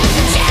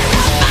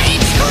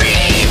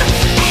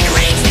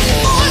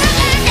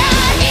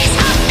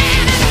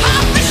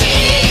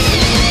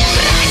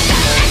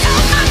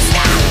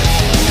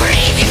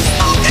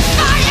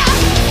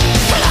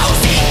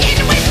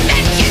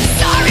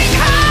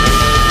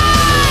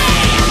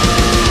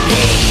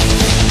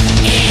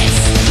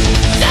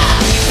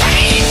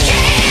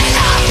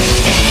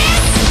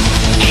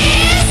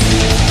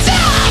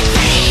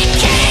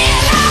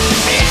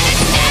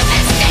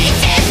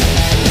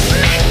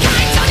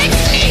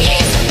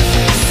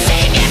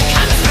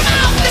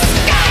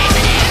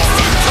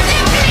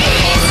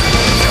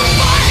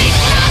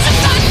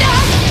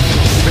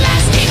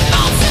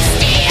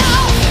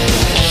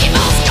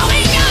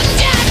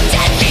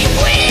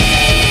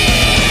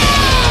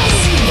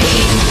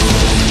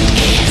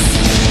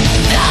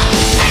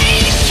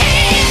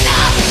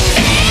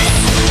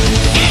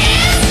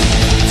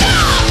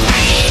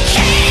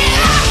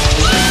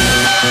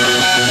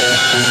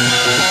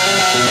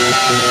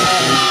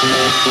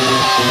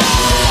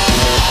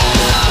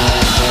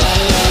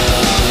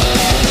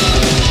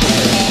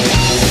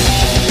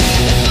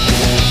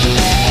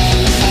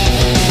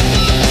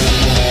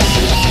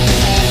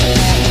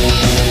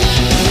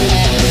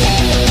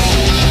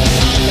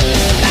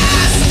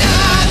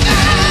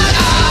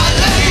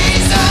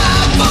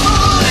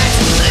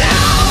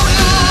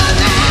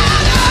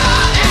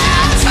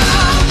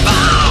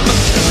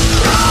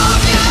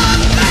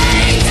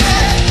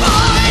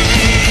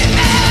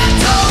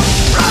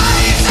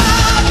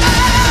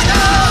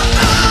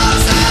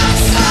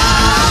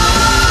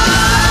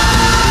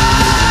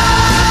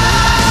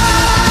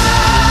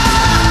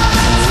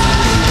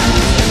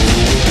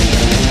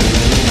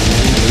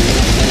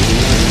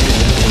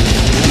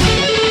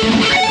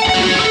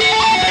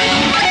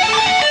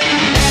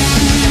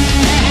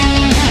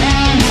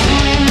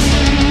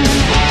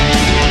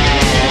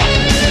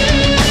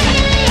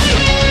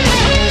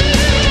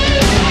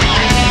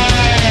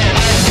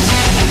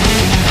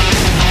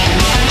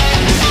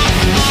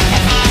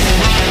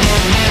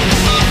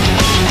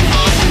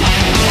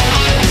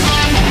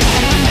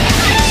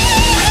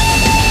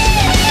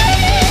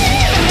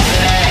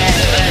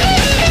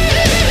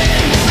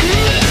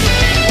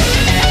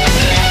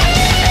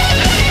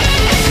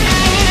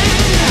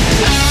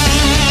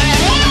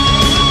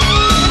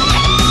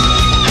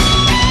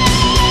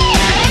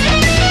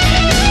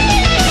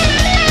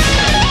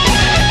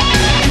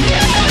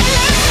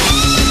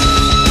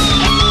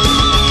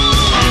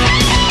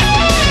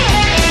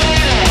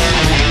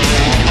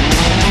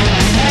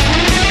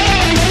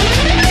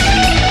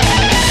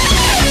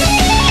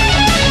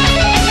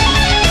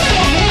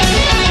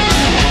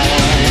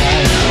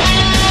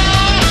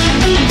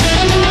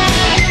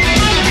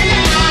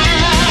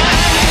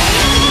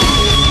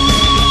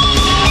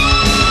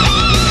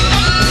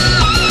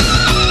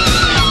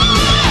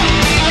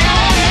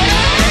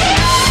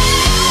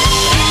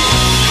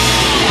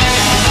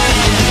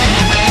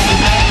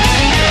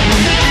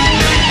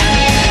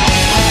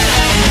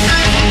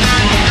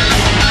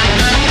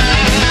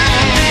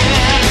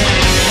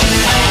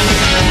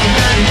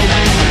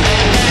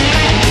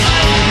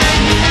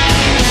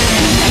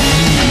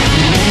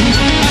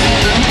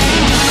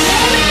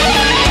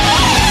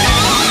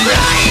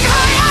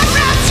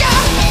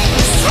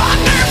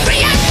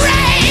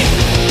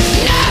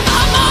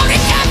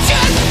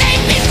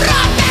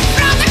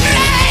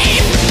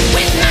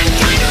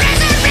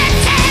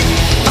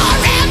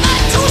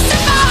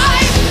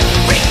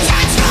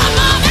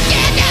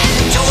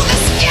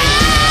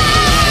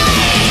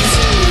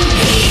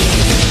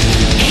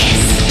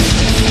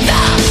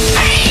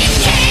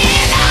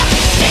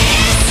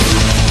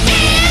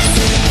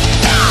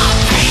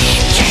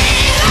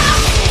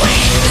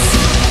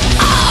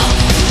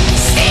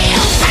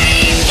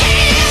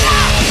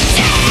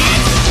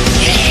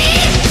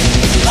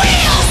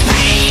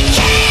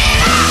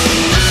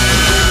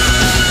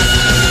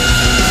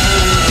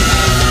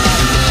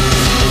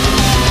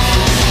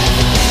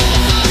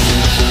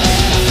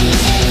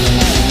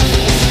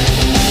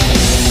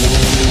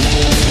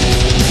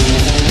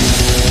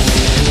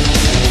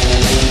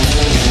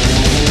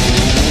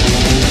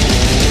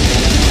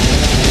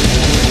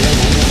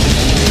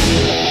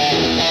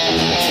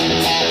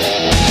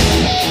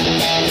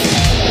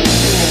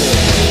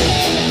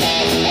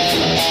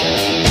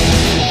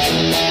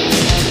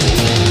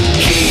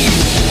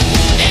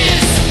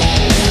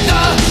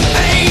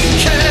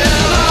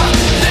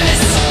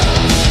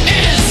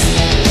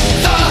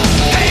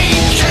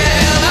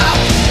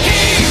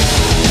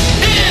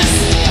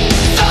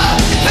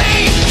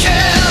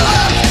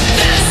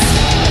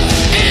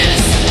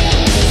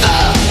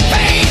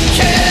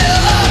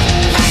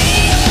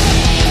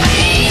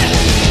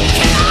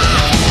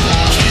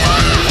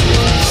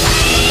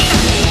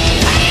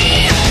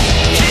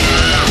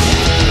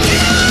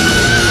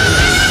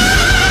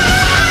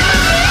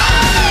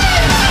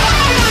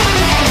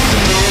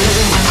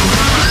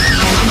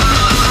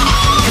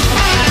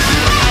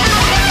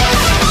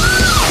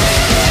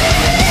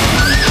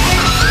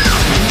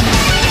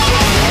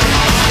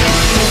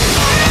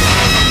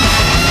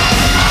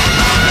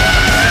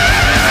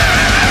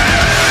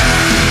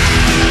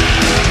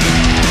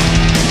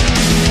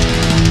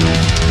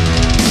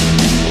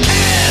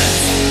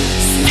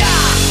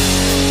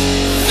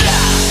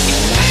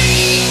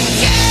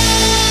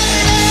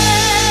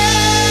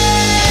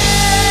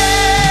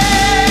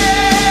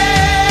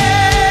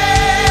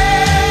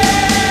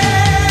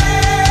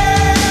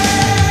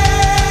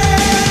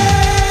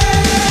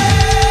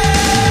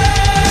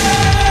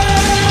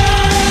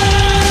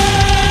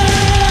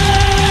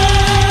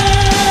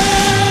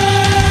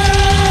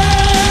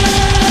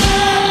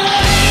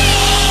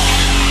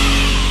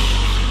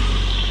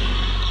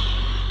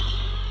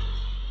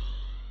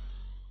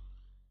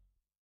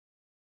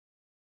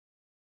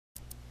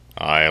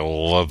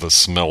 love the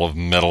smell of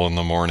metal in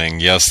the morning.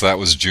 Yes, that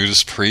was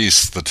Judas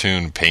Priest, the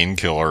tune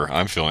Painkiller.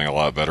 I'm feeling a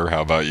lot better.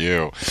 How about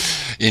you?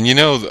 And you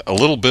know, a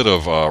little bit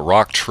of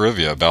rock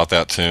trivia about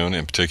that tune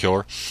in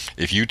particular.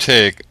 If you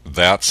take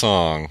that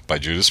song by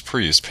Judas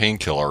Priest,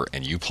 Painkiller,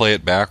 and you play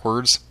it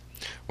backwards,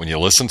 when you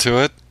listen to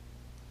it,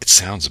 it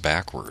sounds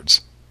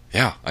backwards.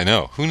 Yeah, I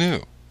know. Who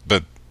knew?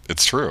 But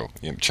it's true.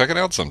 You know, check it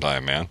out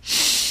sometime, man.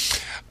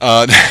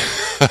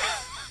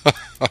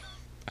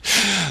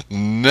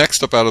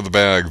 Next up out of the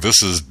bag,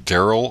 this is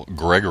Daryl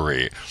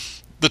Gregory.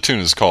 The tune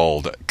is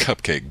called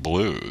Cupcake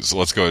Blues.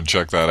 Let's go ahead and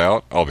check that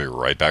out. I'll be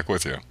right back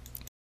with you.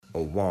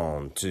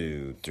 1,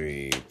 2,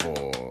 3,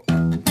 4.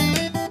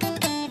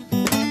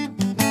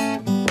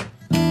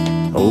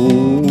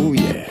 Oh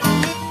yeah.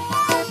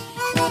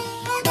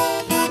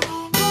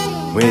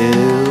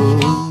 Well,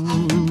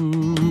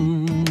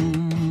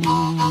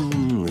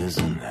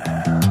 listen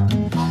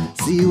now.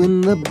 See you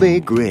in the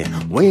bakery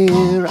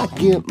where I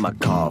get my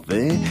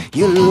coffee.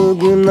 You're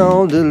looking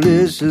all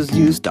delicious.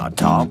 You start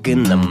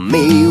talking to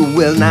me.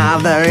 Well, now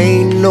there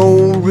ain't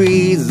no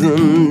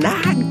reason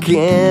I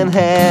can't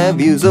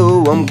have you,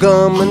 so I'm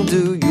coming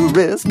to your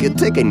rescue,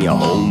 taking you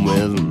home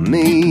with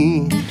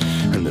me.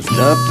 And there's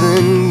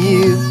nothing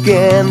you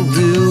can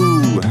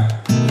do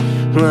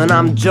when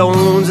I'm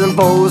jonesing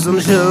for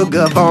some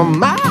sugar for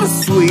my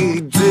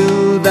sweet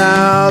tooth,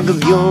 dog.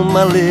 'Cause you're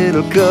my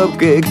little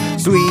cupcake,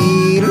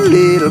 sweet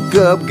little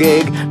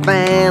cupcake,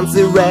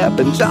 fancy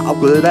wrapping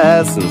chocolate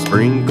ice and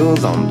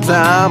sprinkles on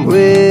top.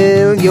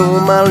 Well, you're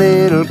my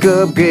little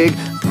cupcake,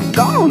 I'm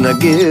gonna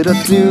get a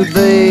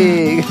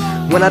toothache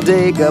when I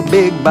take a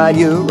big bite.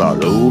 You're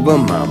all over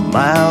my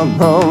mouth.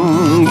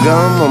 Oh,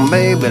 come on,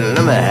 baby,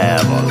 let me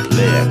have a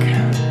lick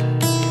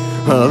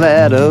of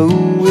that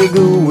ooey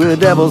gooey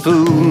devil's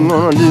food.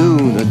 Gonna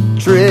do the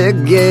trick,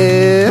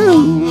 yeah.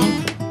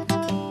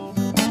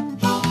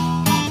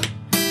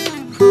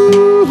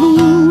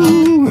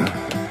 Ooh.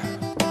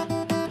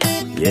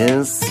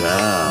 Yes,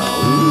 sir.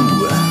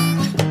 Ooh.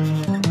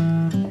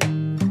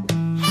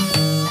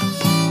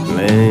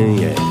 Man,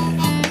 yeah.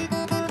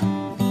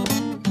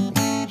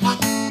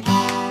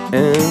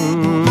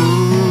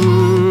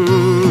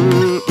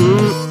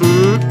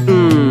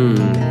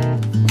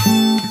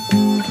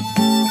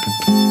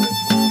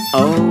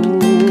 Oh,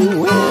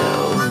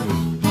 well.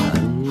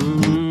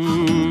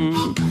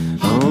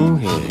 Oh,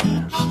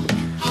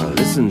 yeah.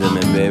 Listen to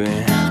me, baby.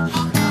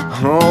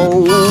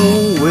 Oh,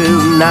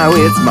 well, now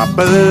it's my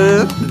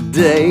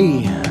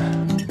birthday.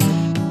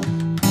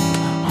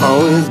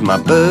 Oh, it's my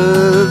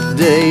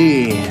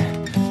birthday.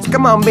 So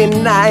come on, be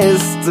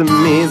nice to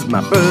me. It's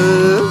my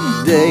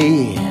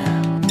birthday.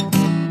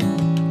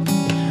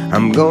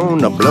 I'm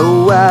gonna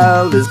blow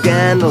out these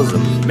candles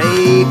and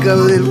make a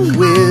little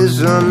wish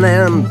and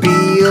then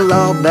peel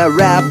off that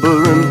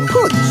wrapper and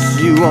put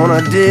you on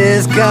a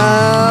dish.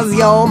 'Cause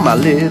you're my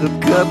little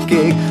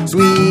cupcake,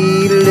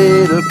 sweet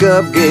little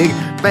cupcake,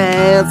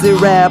 fancy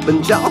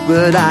wrapping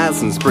chocolate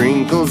ice and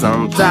sprinkles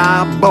on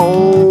top.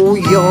 Oh,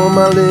 you're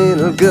my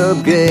little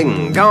cupcake,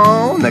 I'm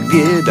gonna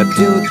get a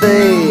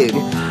toothache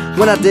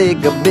when I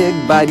take a big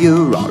bite.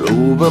 You're all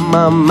over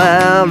my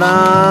mouth.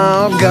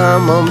 Oh,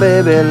 come on,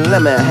 baby,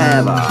 let me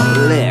have a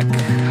lick.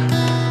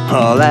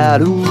 All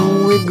that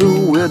ooey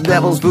gooey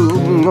devil's food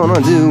I'm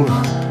gonna do,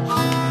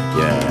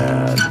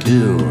 yeah,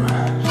 do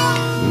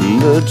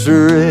the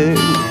trick.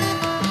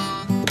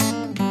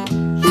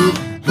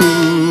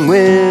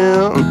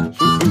 Well,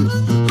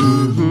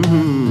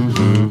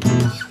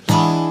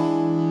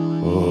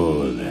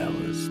 oh, that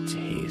was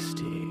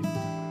tasty.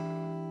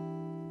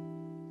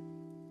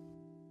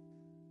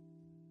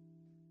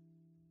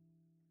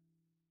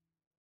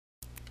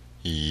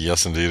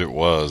 Yes, indeed it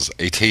was.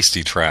 A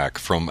tasty track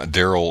from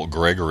Daryl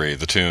Gregory,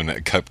 the tune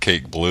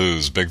Cupcake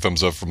Blues. Big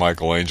thumbs up for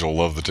Michael Angel.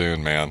 Love the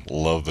tune, man.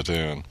 Love the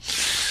tune.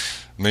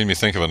 Made me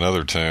think of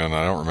another tune.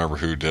 I don't remember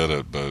who did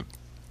it, but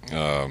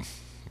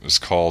it was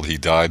called He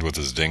Died with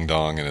His Ding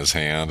Dong in His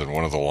Hand, and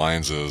one of the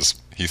lines is,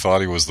 he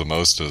thought he was the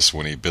mostest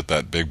when he bit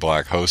that big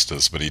black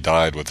hostess, but he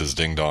died with his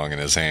ding dong in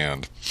his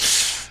hand.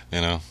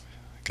 You know,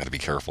 got to be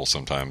careful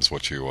sometimes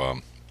what you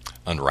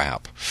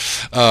unwrap.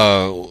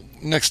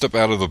 Next up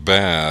out of the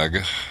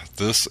bag,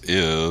 this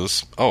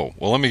is... Oh,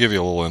 well, let me give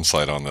you a little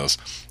insight on this.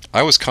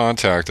 I was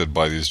contacted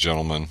by these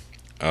gentlemen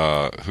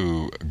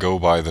who go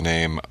by the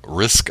name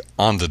Risk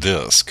on the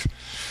Disc.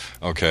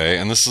 Okay,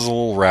 and this is a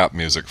little rap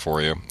music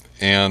for you.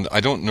 And I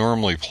don't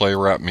normally play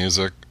rap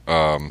music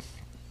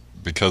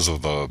because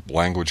of the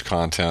language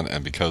content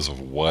and because of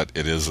what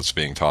it is that's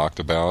being talked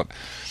about.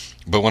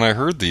 But when I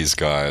heard these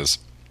guys,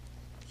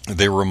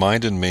 they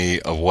reminded me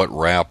of what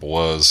rap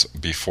was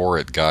before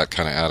it got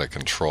kind of out of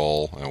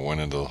control and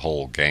went into the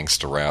whole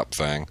gangsta rap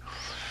thing.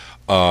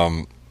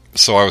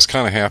 So I was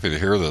kind of happy to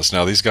hear this.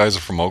 Now, these guys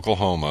are from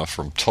Oklahoma,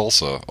 from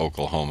Tulsa,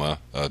 Oklahoma,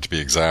 to be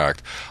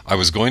exact. I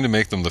was going to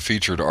make them the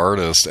featured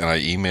artist, and I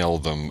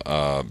emailed them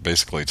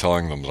basically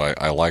telling them that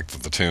I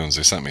liked the tunes.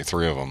 They sent me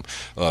 3 of them,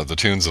 the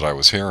tunes that I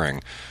was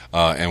hearing,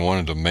 and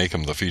wanted to make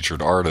them the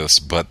featured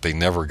artist, but they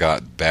never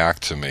got back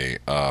to me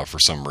for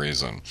some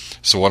reason.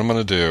 So what I'm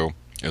going to do,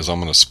 is I'm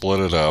going to split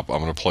it up. I'm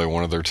going to play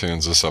one of their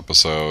tunes this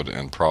episode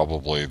and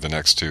probably the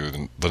next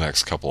two the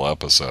next couple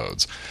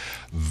episodes.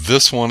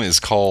 This one is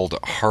called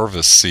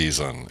Harvest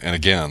Season. And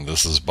again,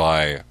 this is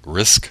by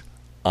Risk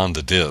on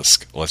the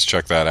Disc. Let's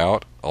check that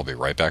out. I'll be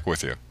right back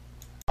with you.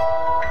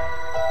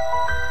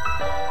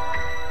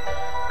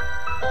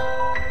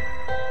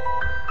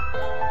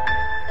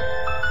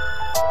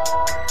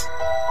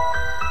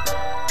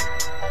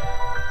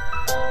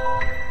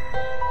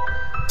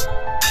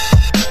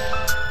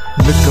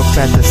 Look up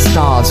at the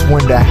stars,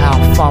 wonder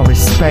how far is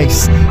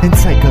space, and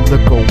take a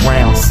look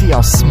around, see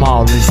how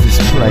small is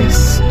this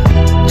place.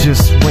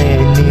 Just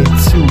ran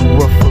into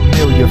a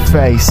familiar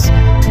face,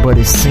 but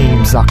it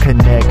seems our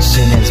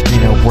connection has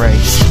been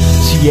erased.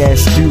 She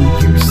asked, do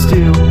you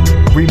still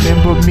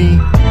remember me?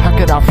 How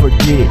could I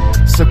forget?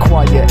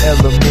 Sequoia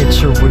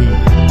Elementary.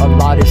 A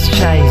lot has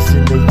changed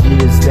in the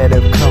years that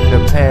have come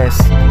to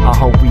pass. I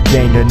hope we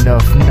gained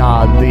enough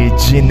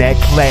knowledge in that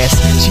class.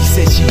 She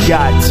said she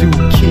got 2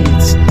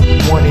 kids,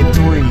 1 and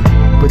 3,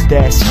 but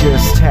that's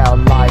just how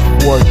life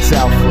works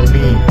out for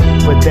me.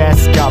 But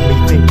that's got me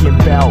thinking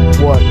about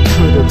what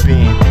could have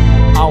been.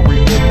 I'll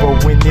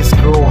remember when this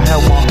girl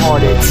held my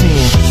heart at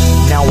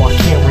 10. Now I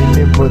can't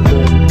remember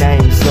the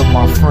names of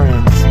my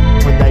friends.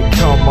 When they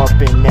come up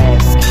and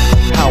ask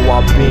how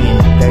I've been,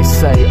 they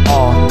say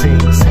all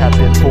things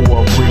happen for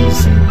a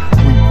reason.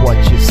 Reap what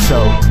you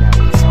sow,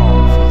 now it's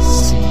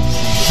harvest season.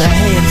 The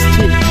hands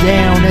tick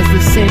down as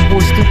the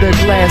samples through the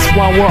glass,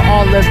 while we're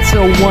all left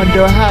to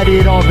wonder, how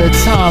did all the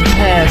time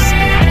pass?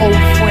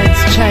 Old friends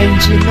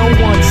changing, no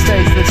one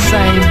stays the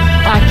same.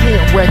 I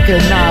can't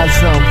recognize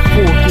them,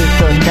 forget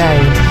the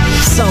name.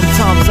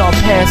 Sometimes our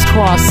paths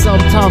cross,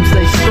 sometimes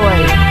they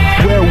stray.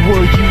 Where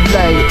will you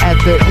lay at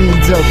the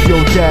end of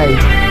your day?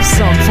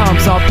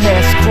 Sometimes our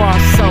paths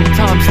cross,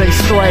 sometimes they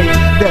stray.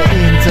 The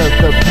end of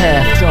the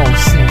path don't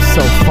seem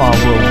so far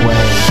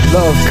away.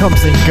 Love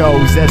comes and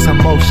goes as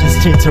emotions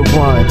tend to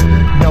run.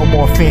 No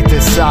more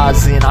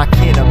fantasizing, I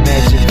can't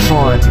imagine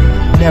fun.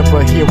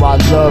 Never hear I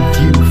love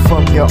you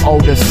from your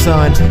older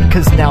son,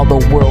 cause now the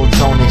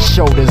world's on his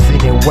shoulders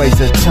and it weighs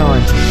a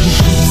ton. He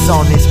keeps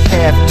on his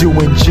path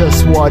doing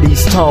just what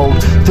he's told.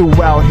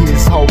 Throughout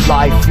his whole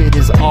life it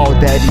is all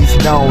that he's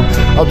known.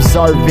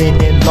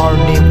 Observing and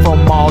learning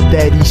from all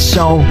that he's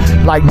shown,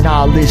 like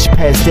knowledge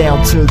passed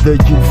down to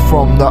the youth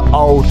from the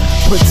old.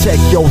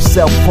 Protect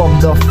yourself from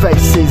the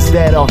faces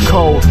that are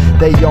cold.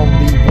 They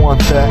only want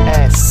the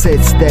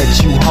assets that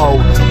you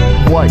hold.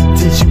 What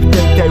did you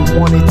think they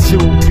wanted to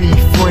be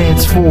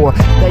friends for?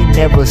 They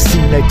never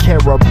seem to care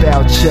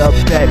about you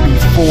back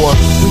before.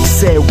 We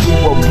said we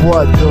were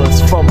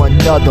brothers from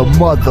another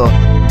mother,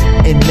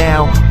 and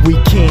now we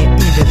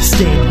can't even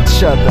stand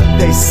each other.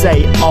 They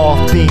say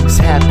all things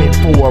happen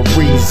for a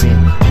reason.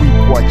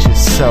 Reap what you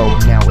sow,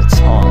 now it's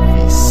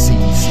harvest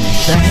season.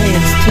 The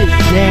hands tick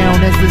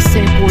down as the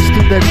samples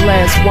through the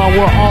glass, while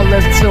we're all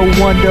left to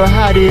wonder,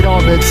 how did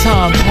all the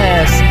time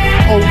pass?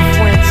 Old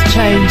friends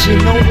changing,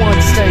 no one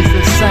stays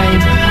the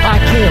same. I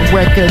can't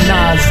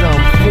recognize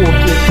them,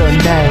 forget the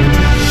name.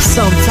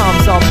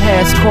 Sometimes our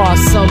paths cross,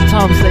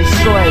 sometimes they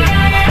stray.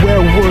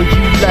 Where will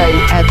you lay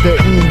at the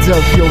end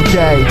of your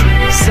day?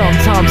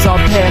 Sometimes our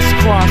paths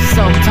cross,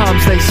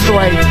 sometimes they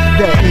stray.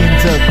 The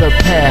end of the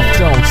path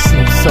don't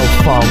seem so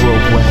far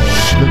away.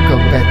 Look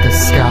up at the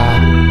sky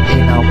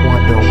and I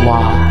wonder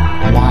why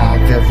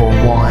I've ever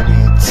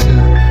wanted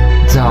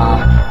to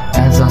die.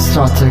 As I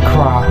start to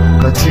cry,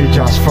 a tear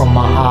drops from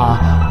my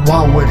eye.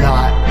 Why would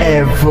I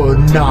ever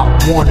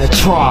not wanna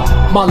try?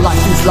 My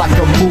life is like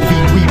a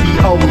movie, we be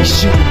always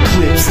shooting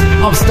clips.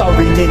 I'm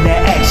starring in the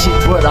action,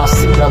 but I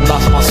seem to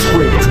lost my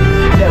script.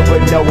 Never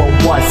knowing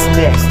what's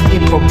next,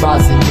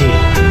 improvising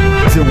it.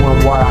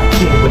 Doing what I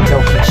can with no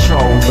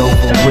control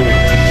over it.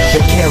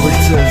 The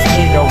characters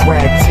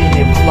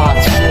interacting and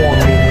plots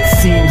forming. It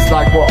seems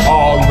like we're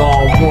all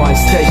on one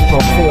stage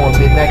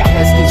performing. That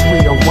casket's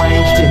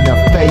rearranged and the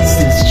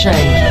faces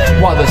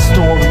change, while the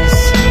stories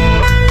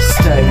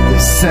stay the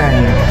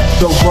same.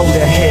 The road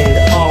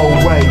ahead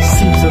always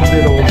seems a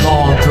little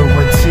longer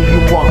until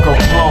you walk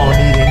upon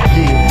it and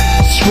get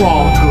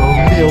stronger.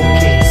 Milk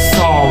and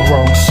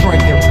sorrow,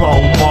 strength and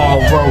bone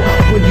marrow.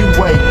 When you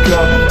wake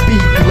up, be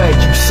glad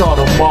you saw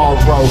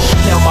tomorrow.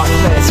 Now my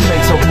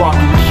classmates are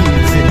rocking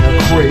kids in the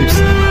cribs,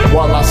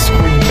 while I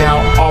scream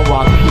out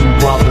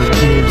R.I.P. Robert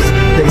Gibbs.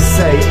 They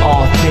say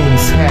all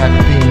things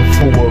happen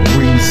for a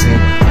reason.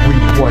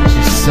 Reap what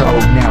you sow,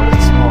 now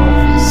it's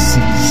harvest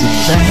season.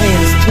 The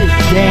hands tick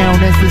down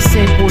as the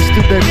samples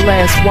through the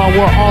glass, while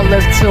we're all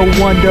left to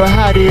wonder,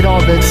 how did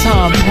all the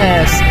time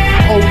pass?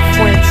 Old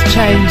friends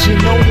changing,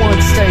 no one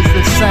stays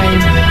the same.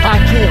 I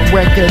can't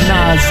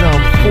recognize them,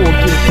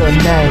 forget the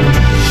name.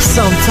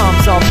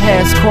 Sometimes our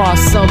paths cross,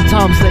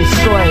 sometimes they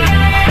stray.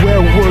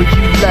 Where will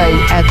you lay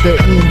at the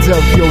end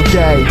of your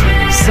day?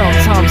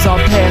 Sometimes our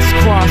paths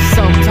cross,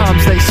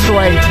 sometimes they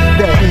stray.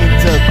 The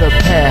end of the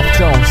path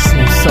don't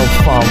seem so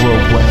far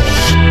away.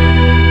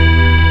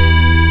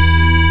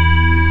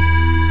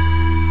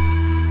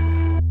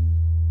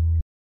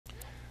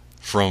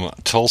 from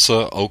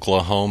Tulsa,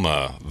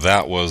 Oklahoma.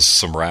 That was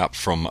some rap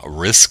from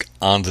Risk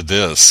on the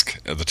Disc,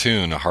 the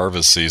tune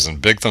Harvest Season.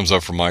 Big thumbs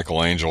up from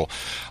Michael Angel.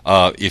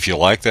 If you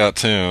like that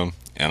tune,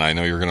 and I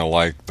know you're going to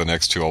like the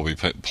next two I'll be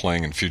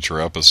playing in future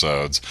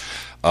episodes,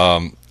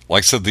 like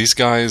I said, these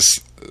guys,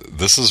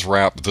 this is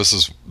rap. This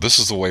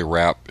is the way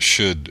rap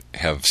should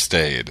have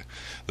stayed.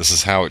 This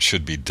is how it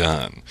should be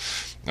done.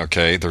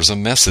 Okay, there's a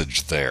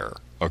message there.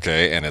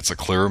 Okay, and it's a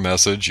clear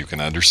message. You can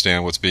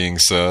understand what's being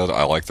said.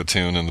 I like the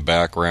tune in the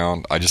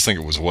background. I just think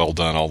it was well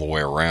done all the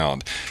way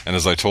around. And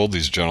as I told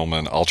these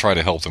gentlemen, I'll try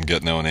to help them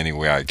get known any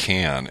way I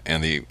can.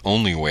 And the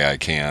only way I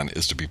can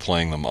is to be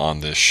playing them on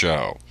this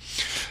show.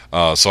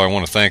 So I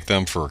want to thank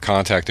them for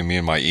contacting me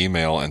in my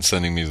email and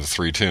sending me the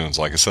 3 tunes.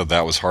 Like I said,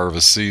 that was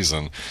Harvest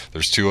Season.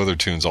 There's 2 other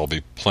tunes I'll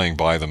be playing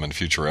by them in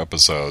future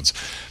episodes.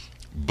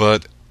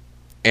 But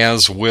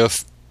as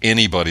with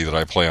anybody that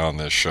I play on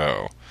this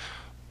show,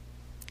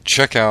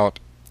 check out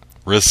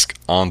Risk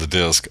on the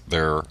Disc,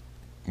 their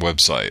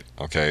website,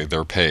 okay,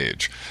 their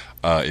page.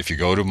 If you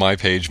go to my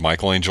page,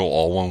 michaelangel,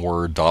 all one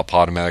word,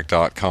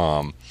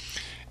 .podomatic.com,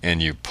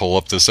 and you pull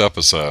up this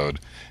episode,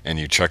 and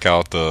you check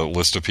out the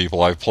list of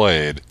people I've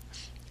played,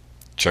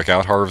 check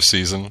out Harvest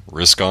Season,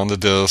 Risk on the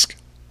Disc.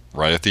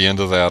 Right at the end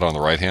of that, on the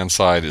right-hand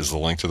side, is the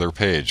link to their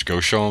page. Go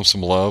show them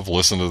some love,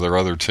 listen to their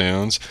other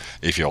tunes.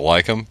 If you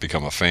like them,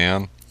 become a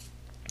fan,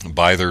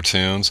 buy their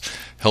tunes,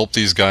 help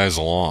these guys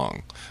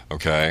along.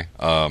 Okay,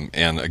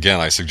 and again,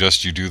 I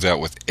suggest you do that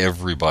with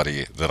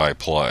everybody that I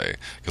play,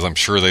 because I'm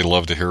sure they'd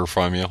love to hear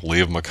from you.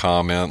 Leave them a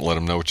comment, let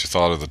them know what you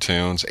thought of the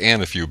tunes,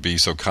 and if you'd be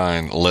so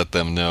kind, let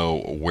them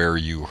know where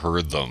you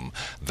heard them.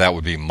 That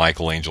would be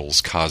Michael Angel's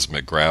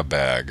Cosmic Grab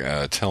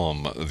Bag. Tell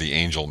him the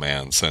Angel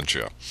Man sent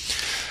you.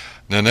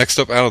 Now, next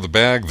up out of the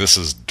bag, this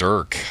is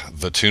Dirk.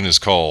 The tune is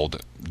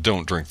called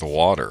Don't Drink the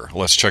Water.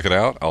 Let's check it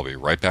out. I'll be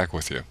right back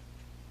with you.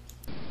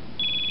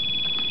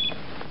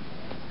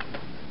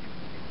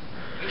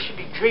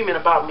 Dreaming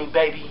about me,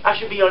 baby. I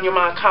should be on your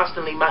mind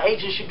constantly. My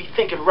agent should be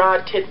thinking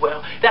Rod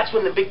Tidwell. That's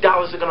when the big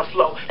dollars are gonna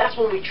flow. That's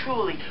when we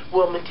truly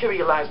will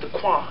materialize the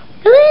Quan.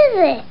 Who is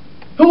it?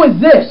 Who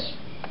is this?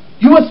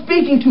 You are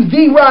speaking to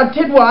the Rod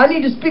Tidwell. I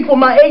need to speak with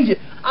my agent.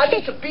 I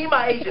need to be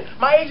my agent.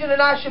 My agent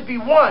and I should be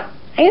one.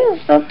 Are you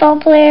a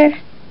football player?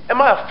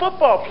 Am I a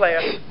football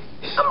player?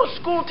 I'm a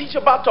school teacher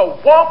about to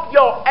whomp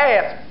your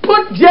ass.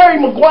 Put Jerry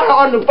Maguire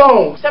on the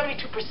phone.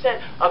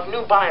 72% of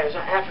new buyers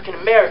are African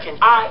American.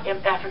 I am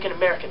African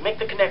American. Make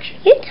the connection.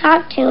 You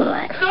talk too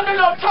much.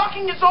 No.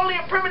 Talking is only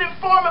a primitive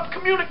form of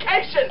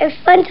communication.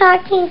 It's fun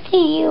talking to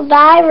you.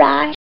 Bye,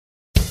 Raj.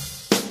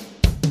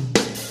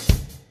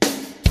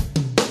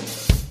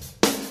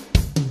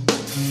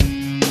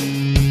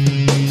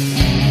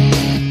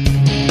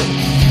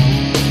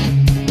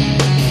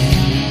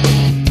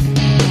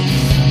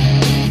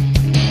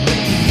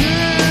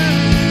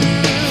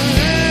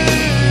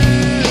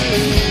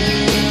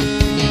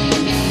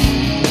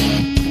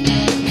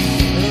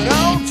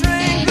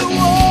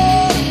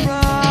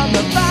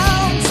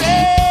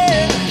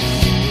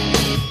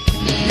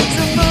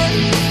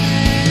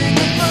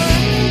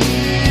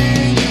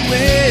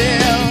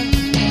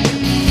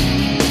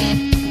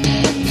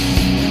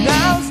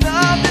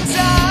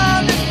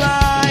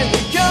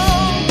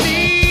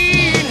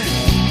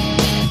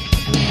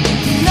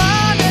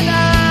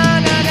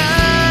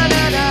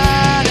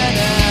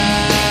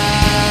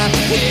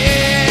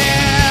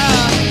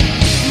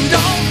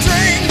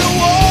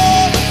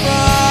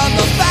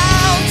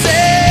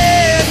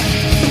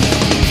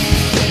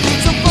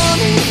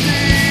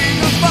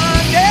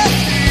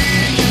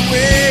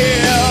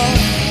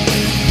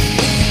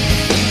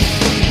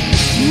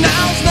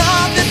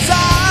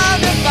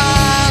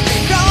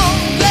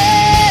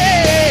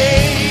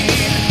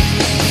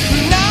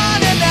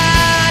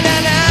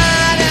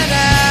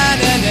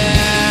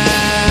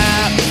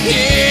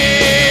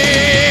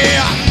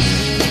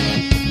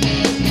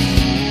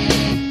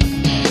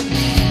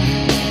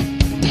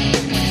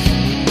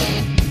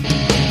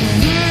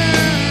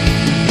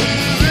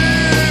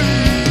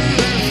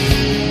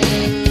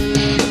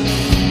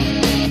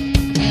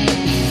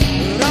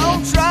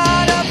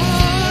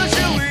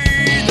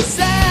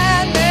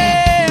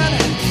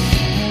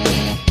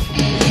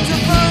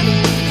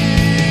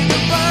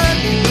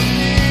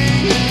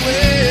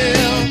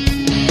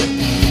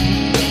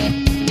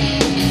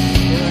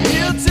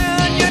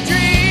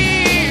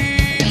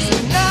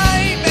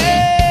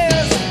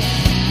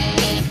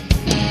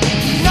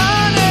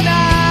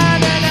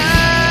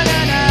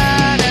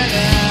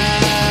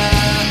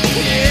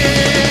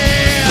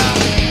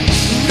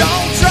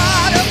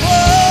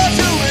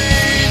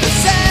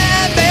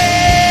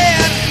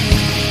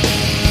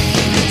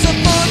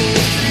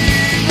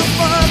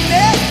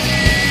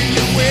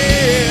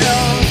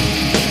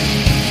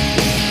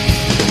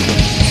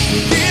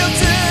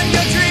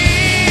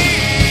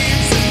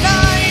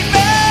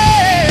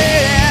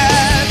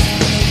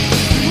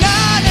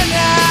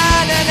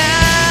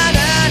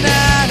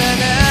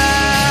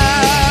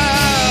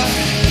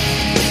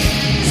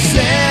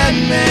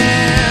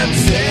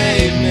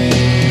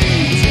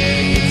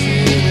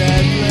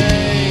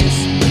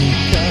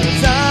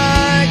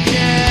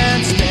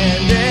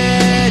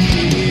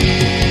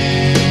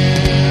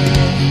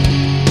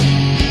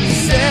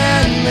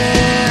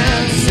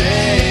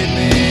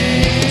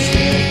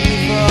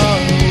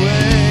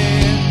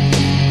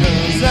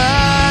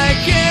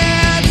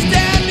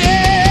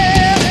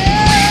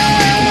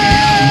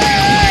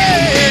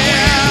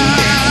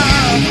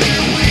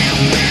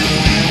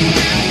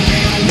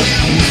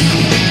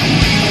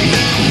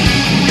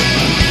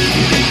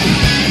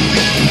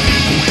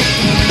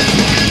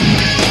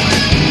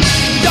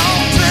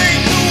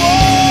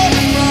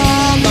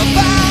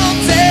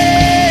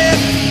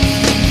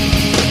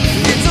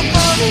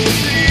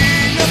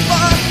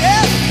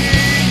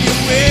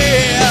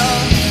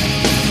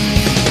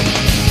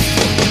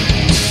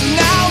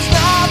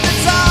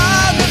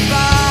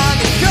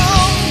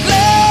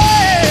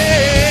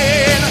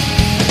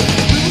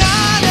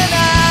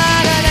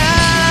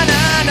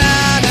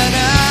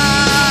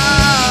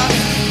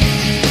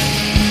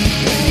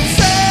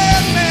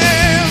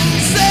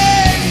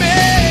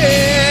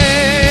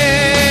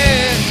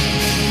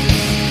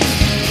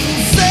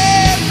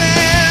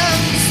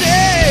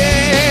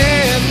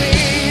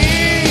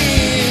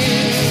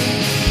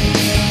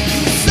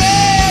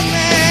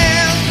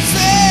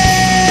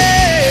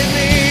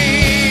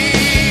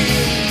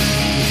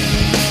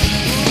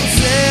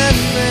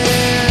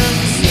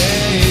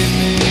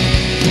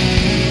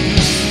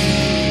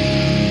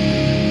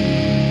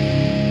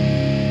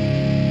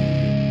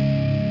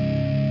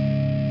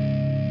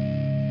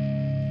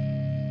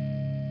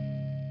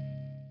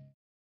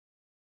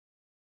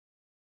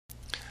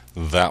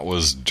 That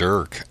was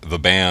Dirk. The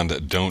band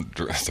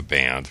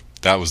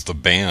That was the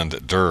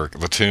band Dirk.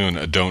 The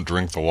tune Don't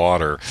Drink the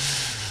Water.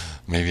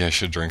 Maybe I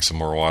should drink some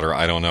more water.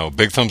 I don't know.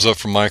 Big thumbs up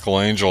from Michael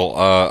Angel.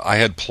 I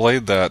had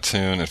played that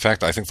tune. In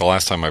fact, I think the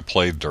last time I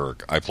played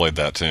Dirk, I played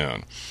that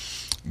tune.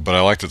 But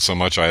I liked it so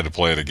much I had to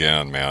play it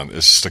again, man.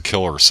 It's just a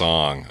killer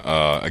song.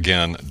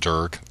 Again,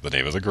 Dirk, the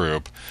name of the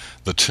group.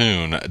 The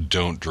tune,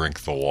 Don't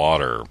Drink the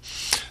Water.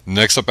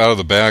 Next up out of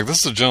the bag,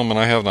 this is a gentleman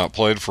I have not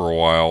played for a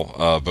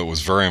while, but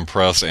was very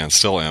impressed and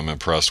still am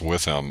impressed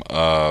with him.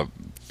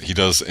 He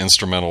does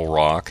instrumental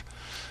rock.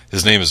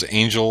 His name is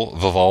Angel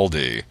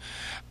Vivaldi.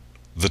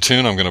 The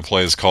tune I'm going to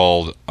play is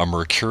called A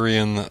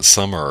Mercurian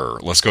Summer.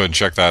 Let's go ahead and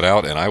check that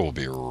out, and I will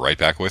be right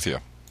back with you.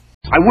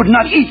 I would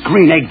not eat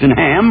green eggs and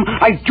ham.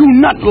 I do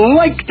not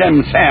like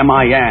them, Sam,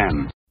 I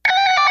am.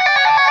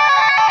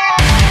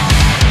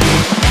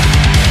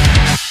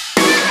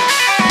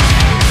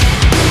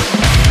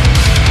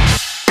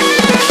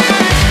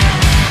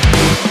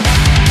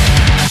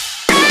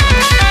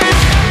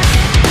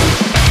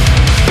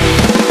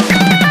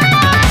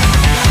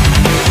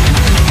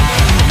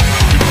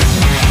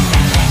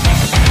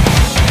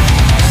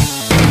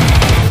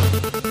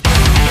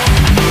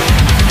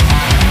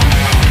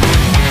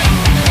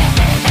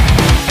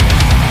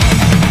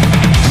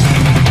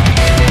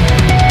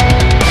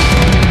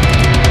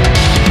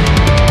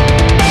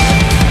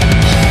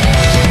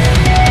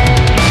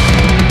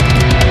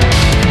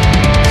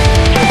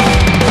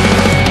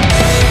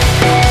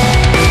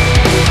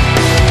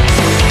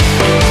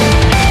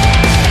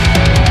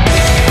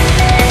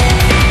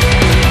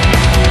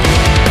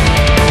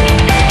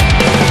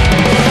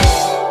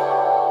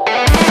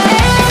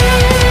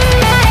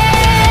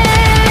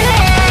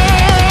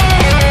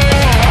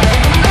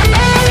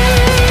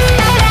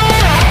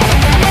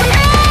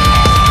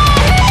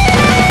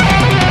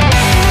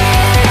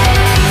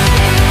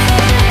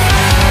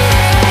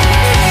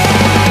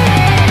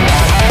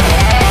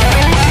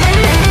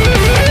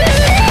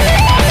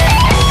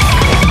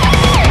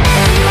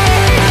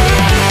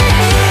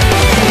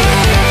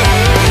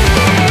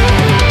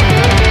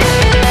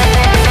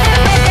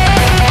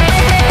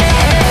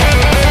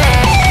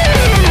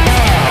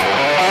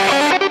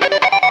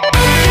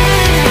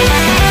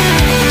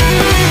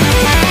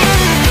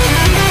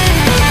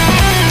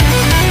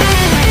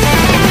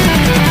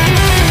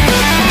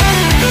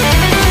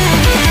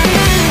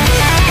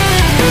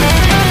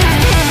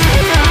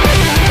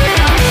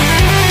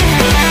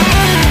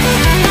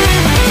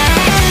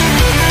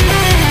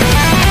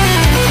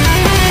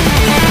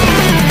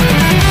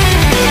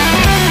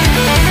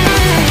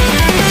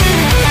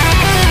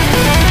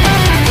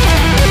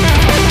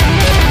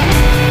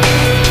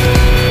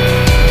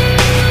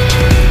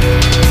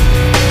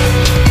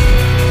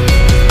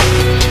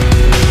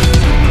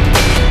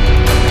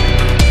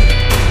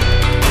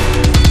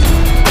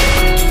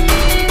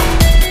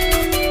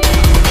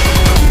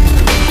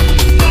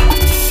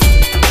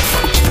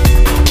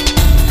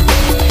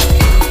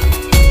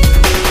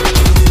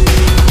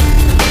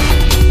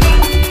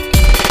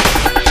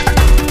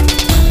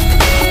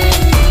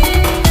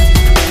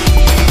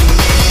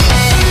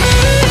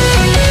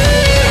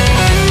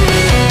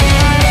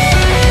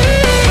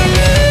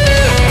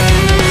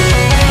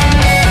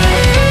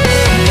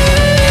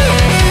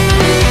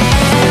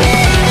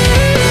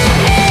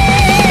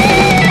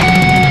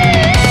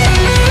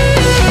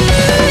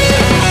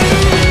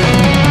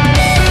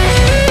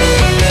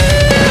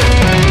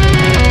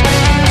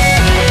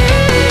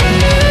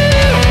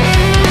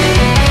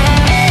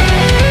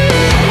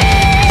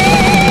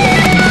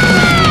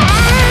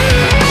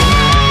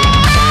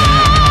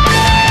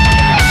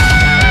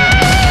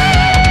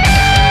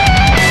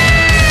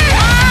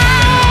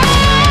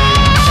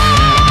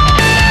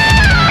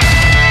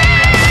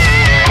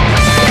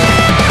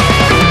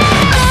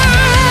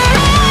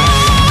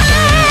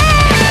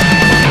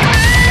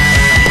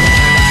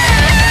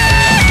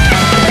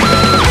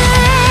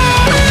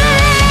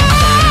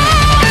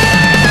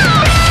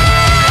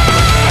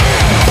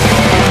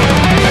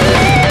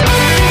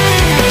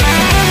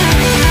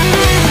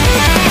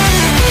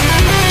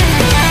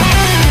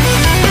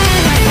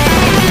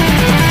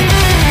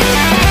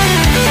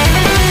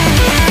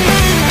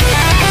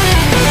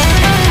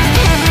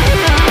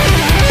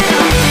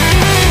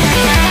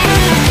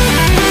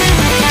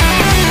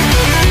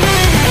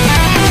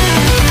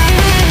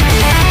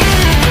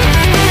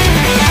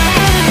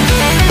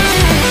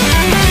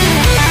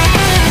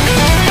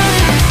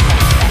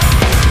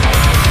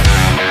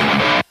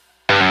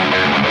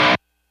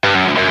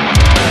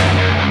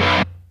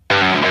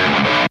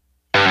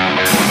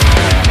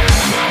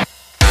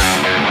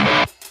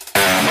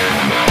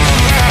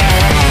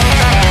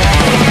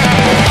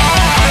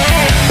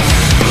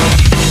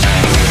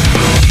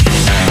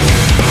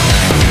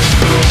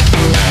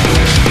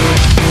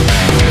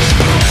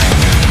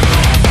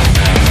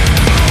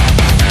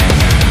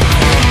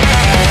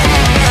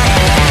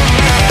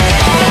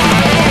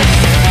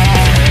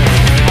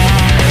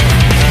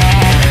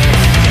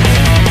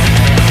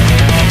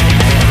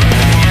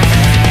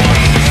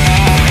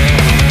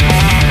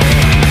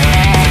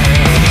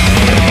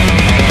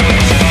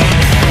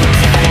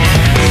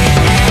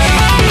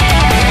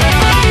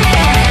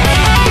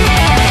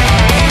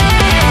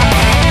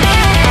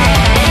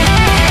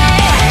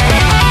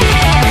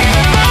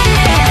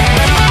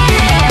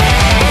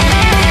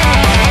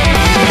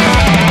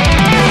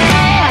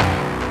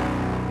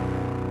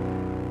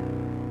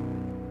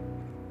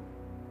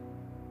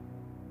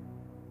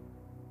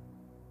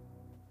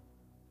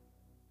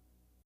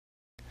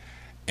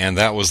 And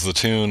that was the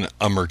tune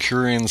A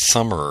Mercurian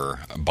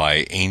Summer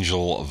by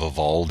Angel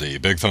Vivaldi.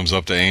 Big thumbs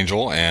up to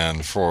Angel,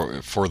 and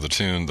for the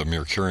tune,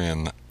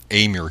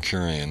 A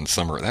Mercurian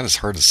Summer. That is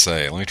hard to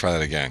say. Let me try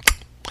that again.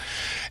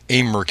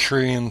 A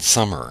Mercurian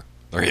Summer.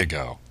 There you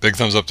go. Big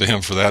thumbs up to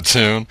him for that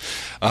tune.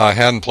 I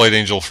hadn't played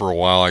Angel for a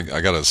while.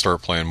 I got to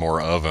start playing more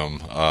of him.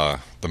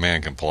 The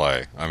man can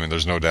play. I mean,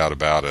 there's no doubt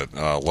about it.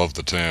 Love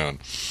the tune.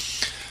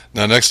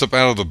 Now, next up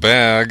out of the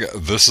bag,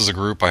 this is a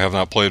group I have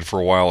not played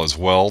for a while as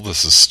well.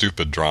 This is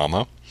Stupid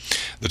Drama.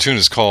 The tune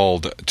is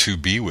called To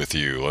Be With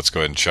You. Let's go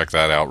ahead and check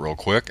that out real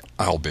quick.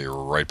 I'll be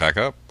right back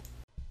up.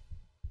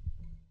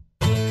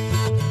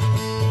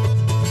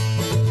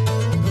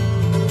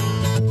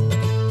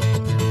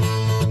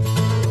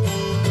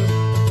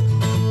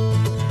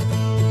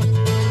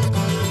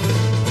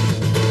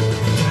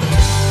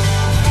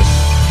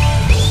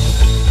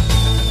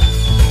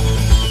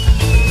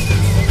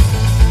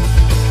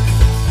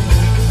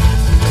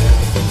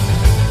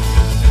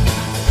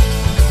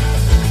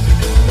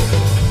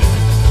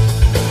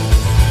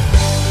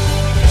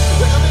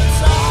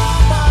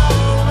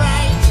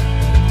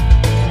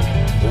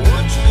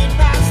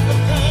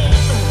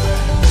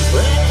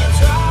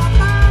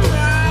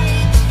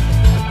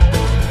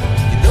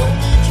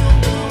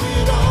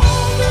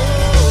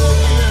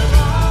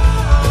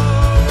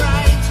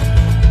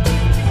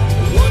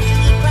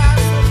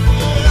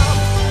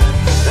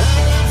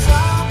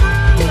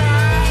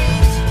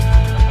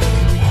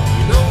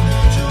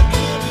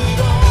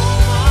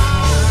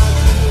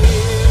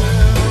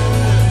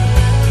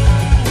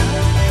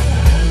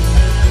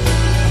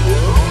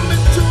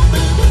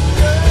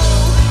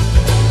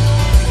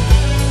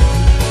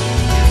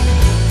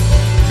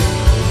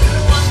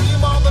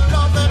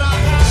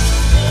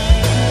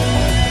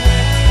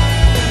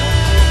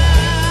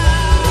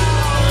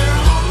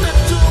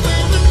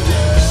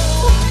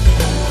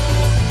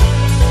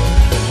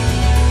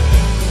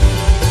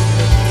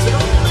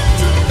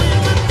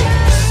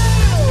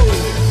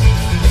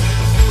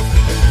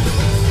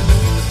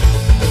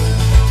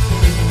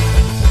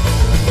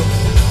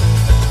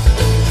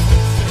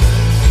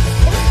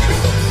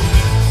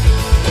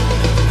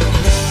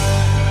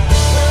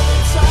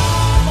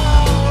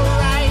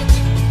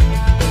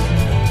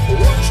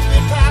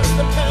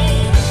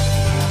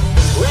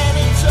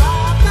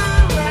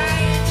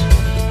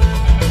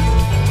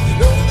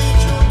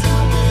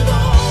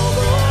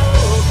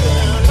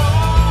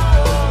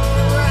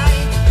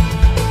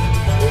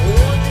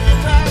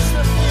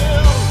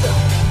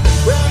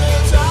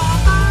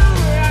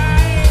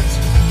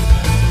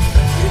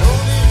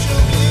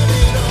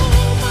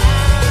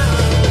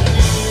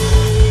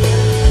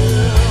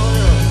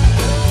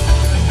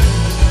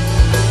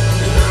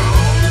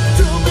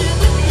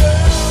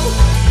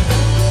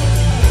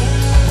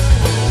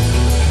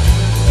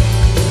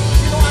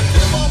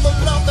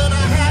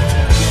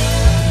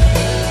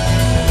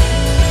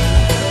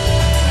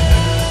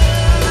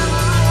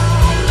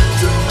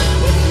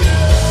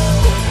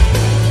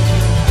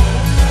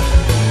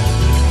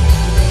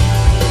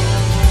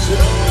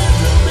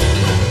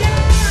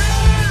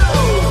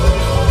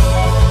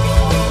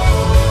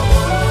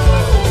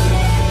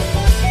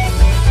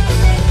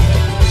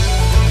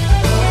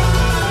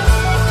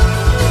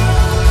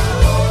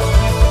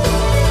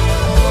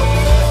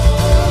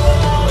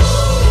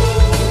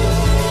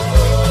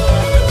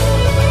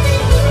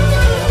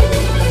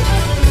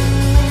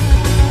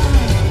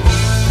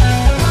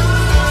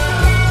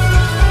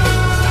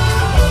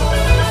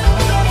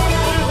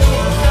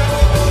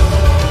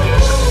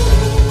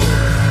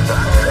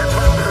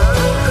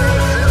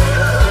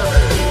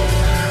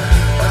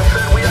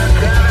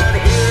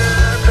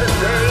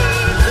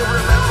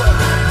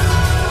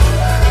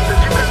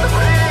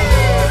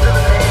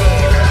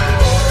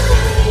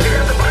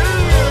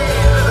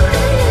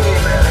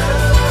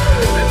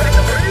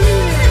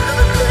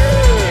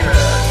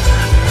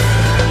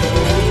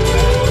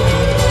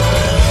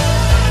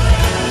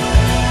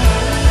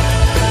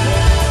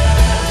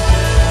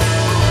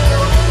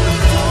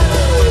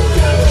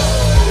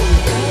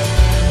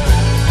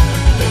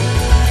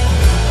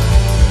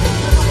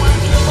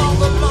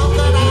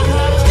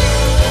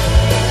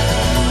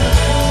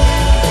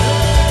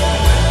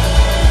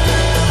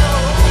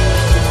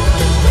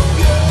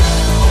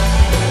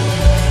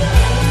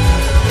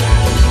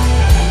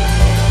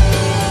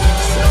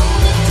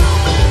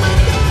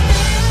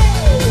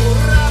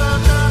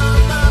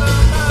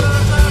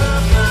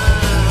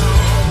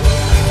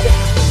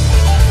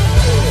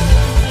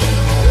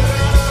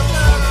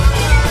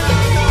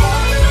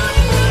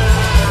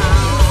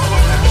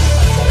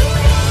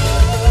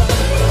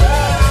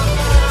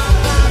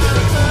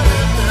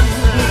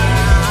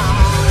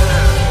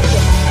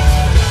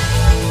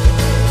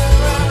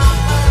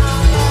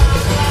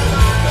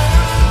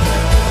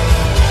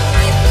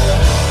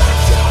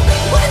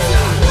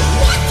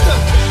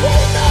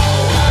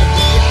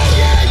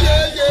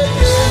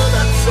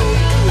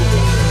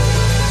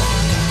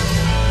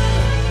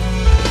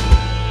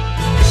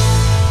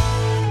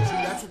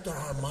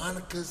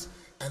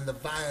 and the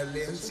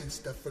violins and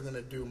stuff we're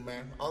gonna do,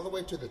 man, all the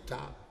way to the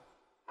top.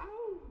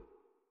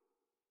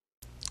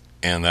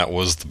 And that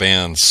was the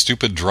band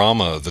Stupid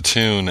Drama, the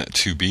tune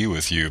To Be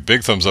With You.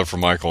 Big thumbs up for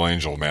Michael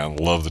Angel, man.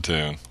 Love the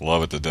tune.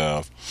 Love it to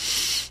death.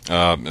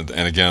 And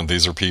again,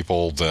 these are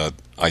people that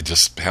I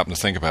just happen to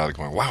think about it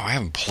going, wow, I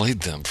haven't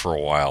played them for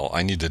a while.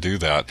 I need to do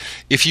that.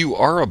 If you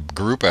are a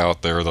group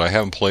out there that I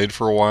haven't played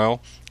for a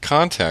while,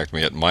 contact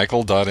me at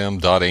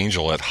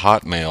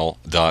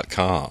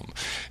michael.m.angel@hotmail.com.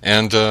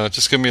 And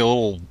just give me a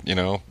little,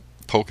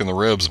 poke in the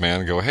ribs, man,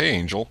 and go, hey,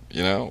 Angel,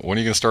 when are you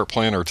going to start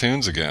playing our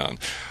tunes again?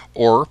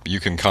 Or you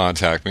can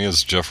contact me,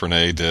 as Jeff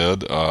Renee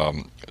did,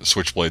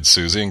 Switchblade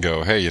Susie, and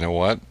go, hey, you know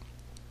what?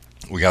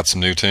 We got some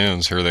new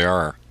tunes. Here they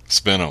are.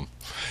 Spin them.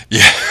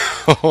 Yeah.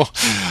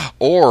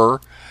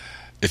 Or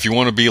if you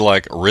want to be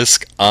like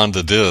Risk on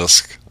the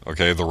Disc,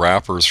 okay, the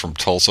rappers from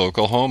Tulsa,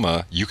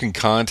 Oklahoma, you can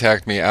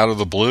contact me out of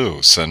the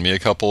blue. Send me a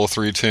couple of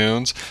 3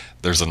 tunes.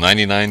 There's a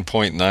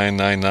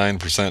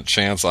 99.999%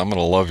 chance I'm going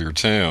to love your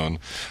tune,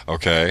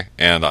 okay?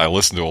 And I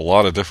listen to a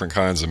lot of different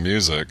kinds of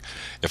music.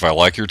 If I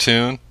like your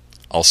tune,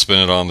 I'll spin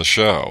it on the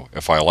show.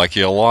 If I like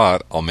you a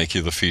lot, I'll make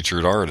you the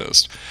featured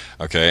artist.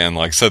 Okay, and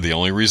like I said, the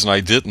only reason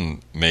I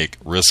didn't make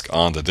Risk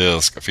on the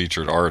Disc a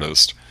featured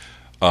artist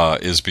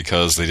is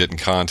because they didn't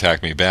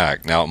contact me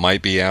back. Now, it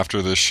might be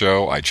after this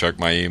show, I check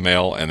my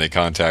email, and they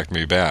contact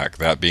me back.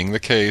 That being the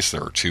case,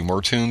 there are 2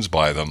 more tunes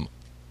by them.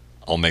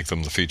 I'll make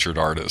them the featured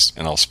artist,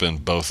 and I'll spin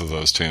both of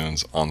those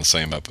tunes on the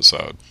same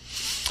episode.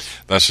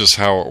 That's just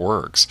how it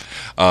works.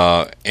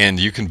 And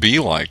you can be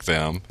like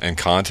them and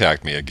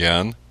contact me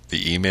again.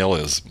 The email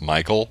is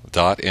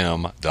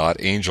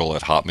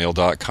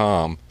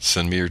michael.m.angel@hotmail.com.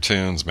 Send me your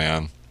tunes,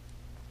 man.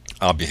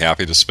 I'll be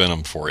happy to spin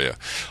them for you.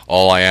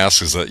 All I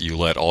ask is that you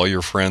let all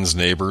your friends,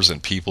 neighbors,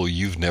 and people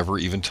you've never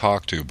even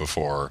talked to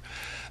before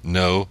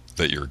know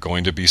that you're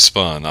going to be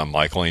spun on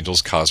Michael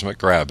Angel's Cosmic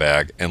Grab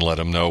Bag, and let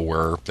them know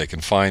where they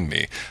can find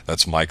me.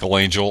 That's Michael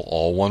Angel,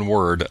 all one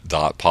word,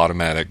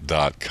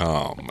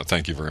 .podomatic.com.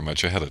 Thank you very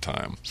much ahead of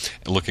time.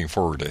 And looking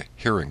forward to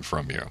hearing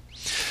from you.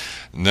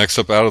 Next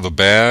up out of the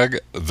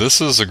bag,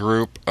 this is a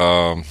group,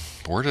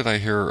 where did I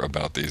hear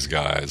about these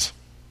guys?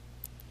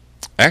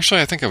 Actually,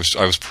 I think I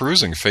was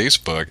perusing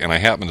Facebook, and I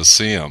happened to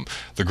see them.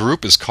 The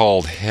group is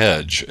called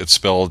Hedge. It's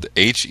spelled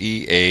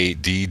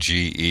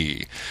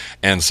Headge.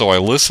 And so I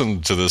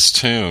listened to this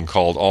tune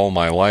called All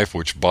My Life,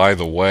 which, by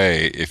the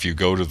way, if you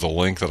go to the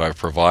link that I've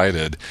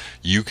provided,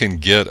 you can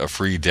get a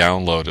free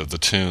download of the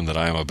tune that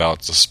I am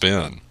about to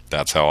spin.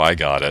 That's how I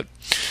got it.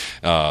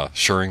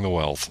 Sharing the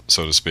wealth,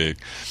 so to speak.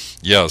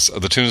 Yes,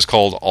 the tune is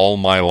called All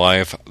My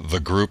Life. The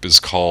group is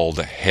called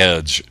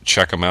Hedge.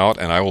 Check them out,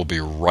 and I will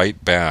be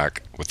right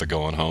back with the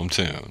Going Home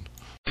tune.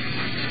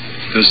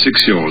 They're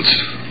 6-year-olds.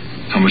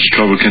 How much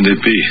trouble can they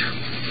be?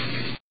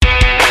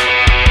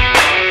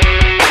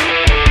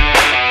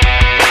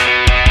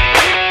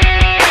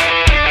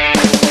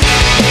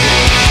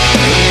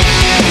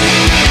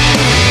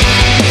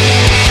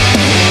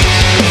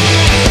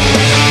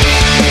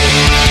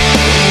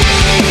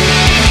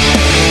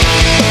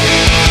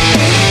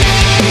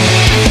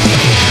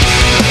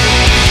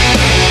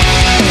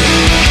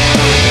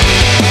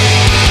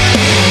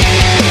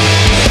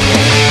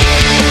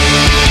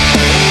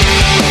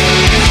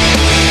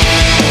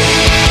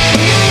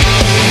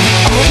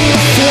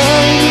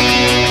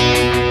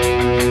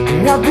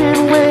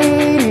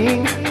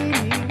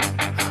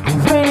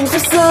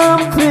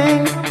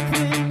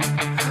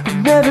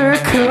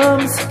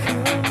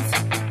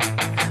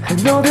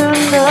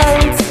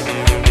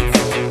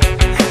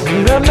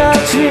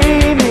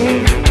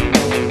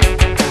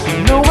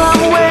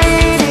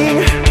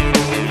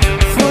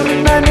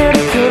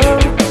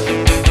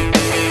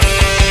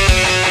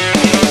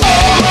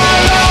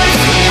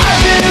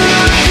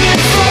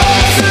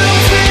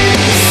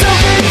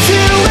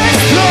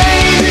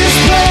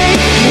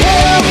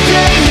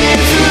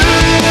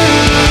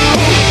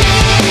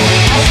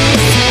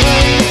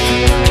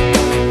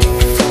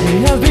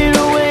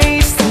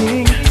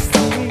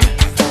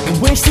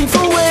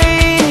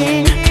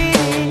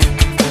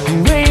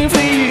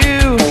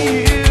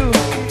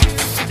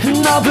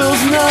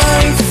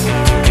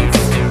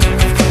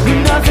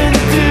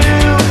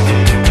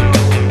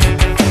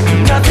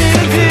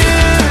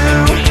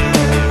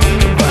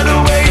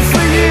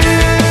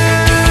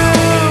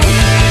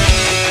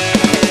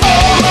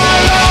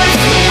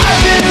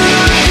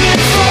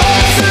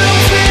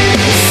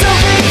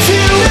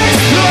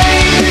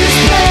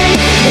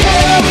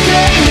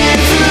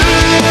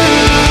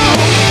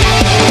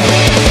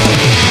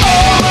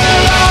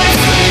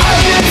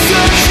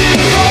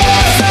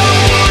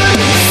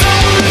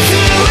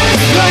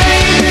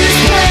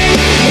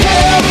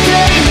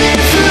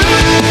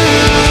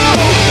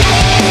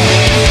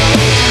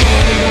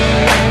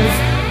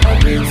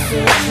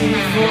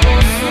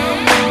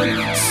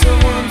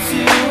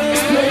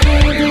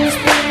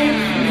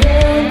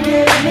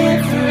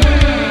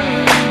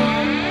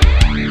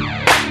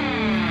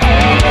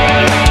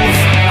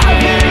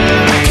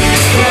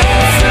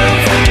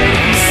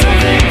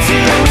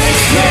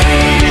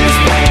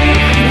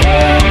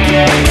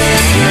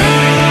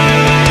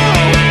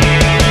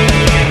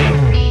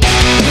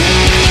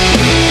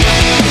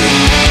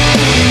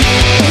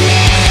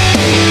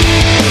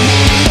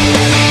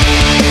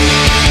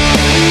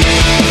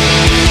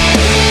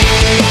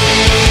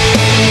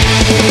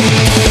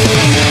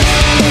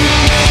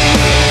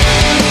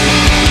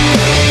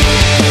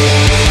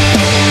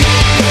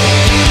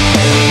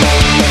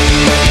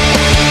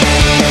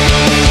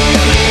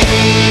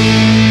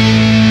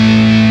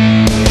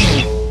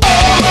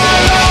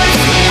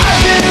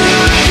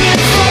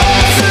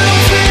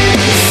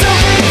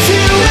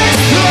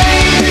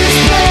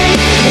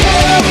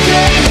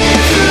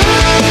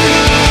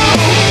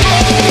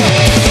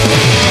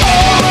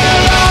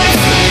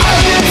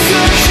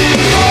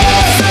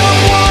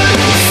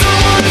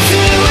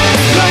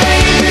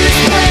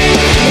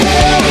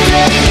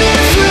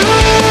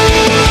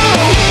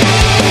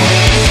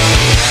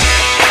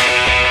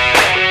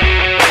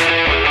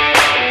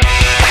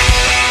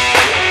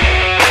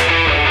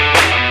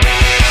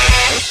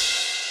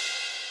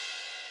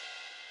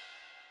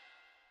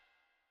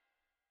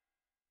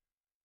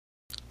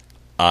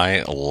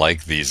 I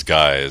like these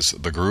guys.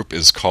 The group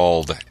is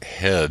called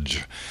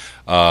Hedge.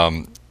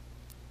 The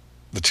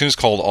tune's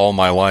called All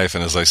My Life,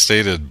 and as I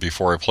stated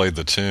before I played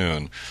the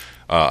tune,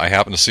 I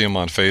happened to see them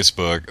on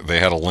Facebook. They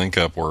had a link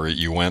up where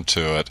you went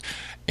to it,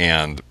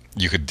 and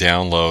you could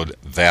download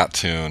that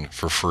tune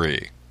for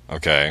free.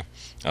 Okay?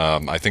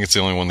 I think it's the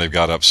only one they've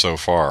got up so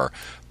far.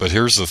 But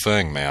here's the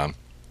thing, man.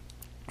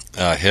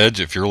 Hedge,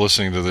 if you're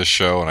listening to this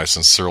show, and I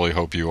sincerely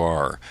hope you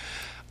are,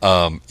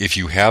 if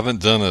you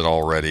haven't done it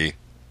already,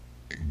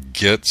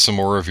 get some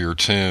more of your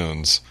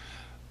tunes,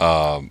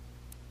 or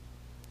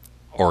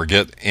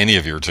get any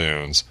of your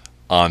tunes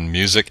on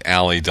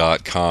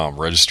musicalley.com.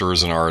 Register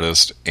as an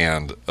artist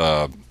and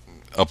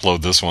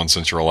upload this one,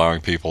 since you're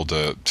allowing people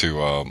to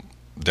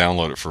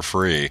download it for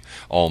free,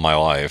 All My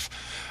Life.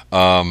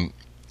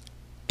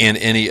 And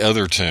any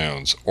other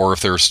tunes, or if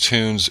there's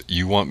tunes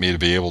you want me to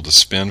be able to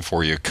spin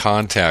for you,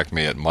 contact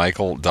me at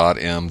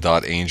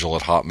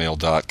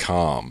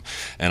michael.m.angel@hotmail.com,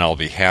 and I'll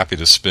be happy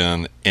to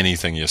spin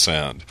anything you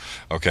send.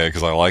 Okay,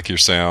 because I like your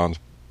sound.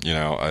 You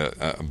know,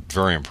 I'm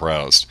very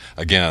impressed.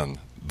 Again,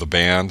 the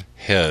band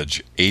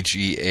Hedge,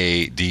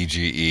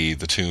 Headge,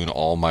 the tune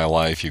All My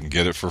Life. You can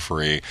get it for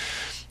free.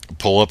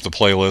 Pull up the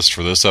playlist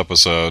for this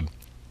episode,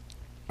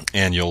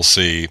 and you'll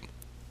see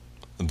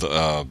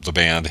the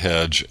band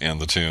Hedge and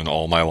the tune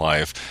All My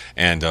Life,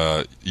 and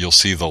you'll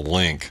see the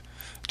link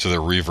to the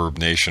Reverb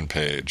Nation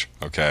page.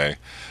 Okay,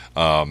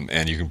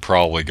 and you can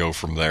probably go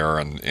from there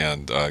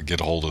and get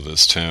a hold of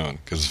this tune,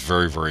 because it's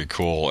very, very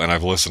cool. And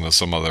I've listened to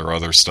some of their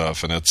other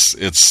stuff, and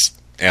it's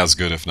as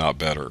good, if not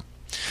better.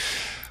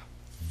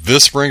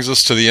 This brings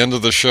us to the end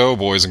of the show,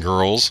 boys and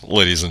girls,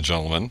 ladies and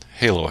gentlemen,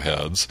 Halo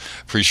heads.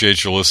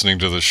 Appreciate you listening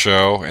to the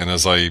show, and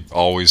as I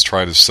always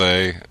try to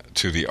say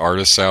to the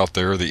artists out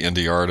there, the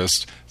indie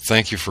artists,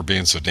 thank you for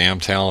being so damn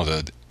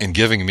talented and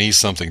giving me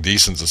something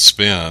decent to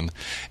spin,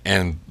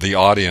 and the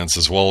audience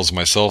as well as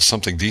myself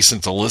something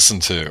decent to listen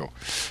to.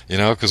 You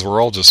know, because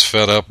we're all just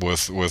fed up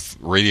with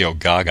Radio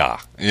Gaga,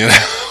 you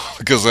know,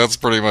 because that's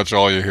pretty much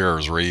all you hear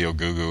is Radio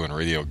Goo Goo and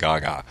Radio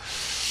Gaga.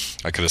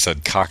 I could have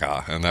said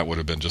caca, and that would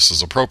have been just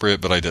as appropriate,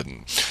 but I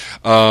didn't.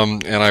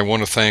 And I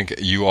want to thank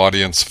you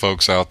audience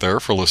folks out there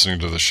for listening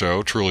to the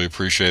show. Truly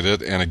appreciate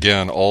it. And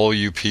again, all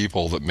you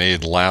people that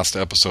made last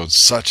episode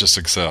such a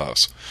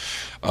success.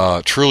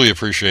 Truly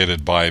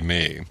appreciated by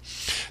me.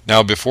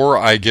 Now, before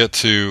I get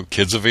to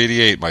Kids of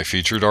 88, my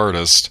featured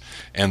artist,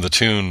 and the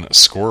tune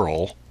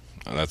Squirrel,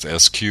 that's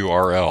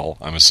SQRL,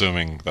 I'm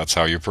assuming that's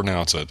how you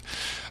pronounce it,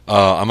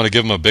 I'm going to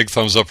give them a big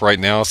thumbs up right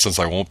now, since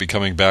I won't be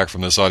coming back from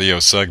this audio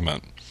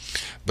segment.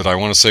 But I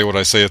want to say what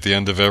I say at the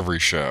end of every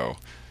show.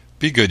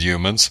 Be good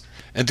humans,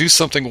 and do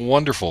something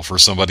wonderful for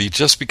somebody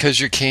just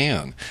because you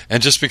can,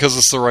 and just because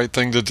it's the right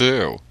thing to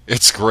do.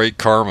 It's great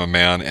karma,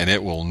 man, and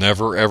it will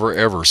never, ever,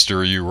 ever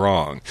steer you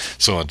wrong.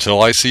 So until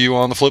I see you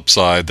on the flip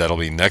side, that'll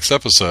be next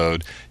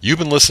episode, you've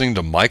been listening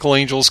to Michael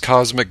Angel's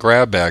Cosmic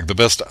Grab Bag, the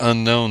best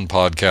unknown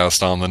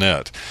podcast on the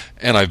net.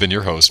 And I've been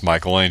your host,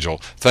 Michael Angel.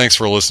 Thanks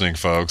for listening,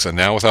 folks, and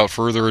now without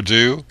further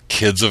ado,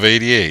 Kids of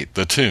 88,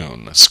 the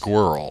tune,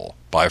 Squirrel.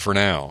 Bye for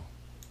now.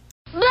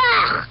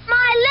 Blech!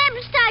 My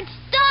lips touch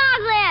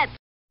dog lips!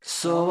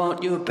 So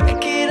won't you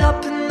back it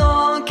up and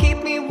on,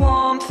 keep me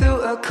warm through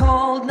a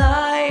cold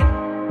night?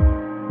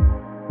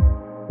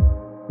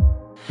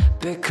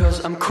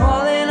 Because I'm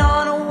crawling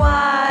on a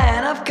wire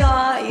and I've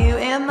got you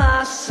in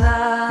my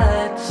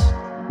sights.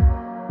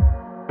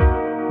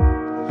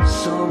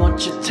 So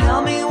won't you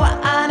tell me what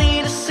I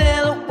need to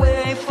sail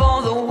away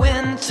for the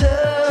winter?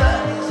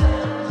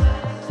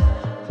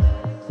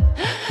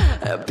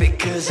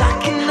 Because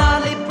I can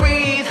hardly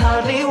breathe,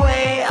 hardly wait.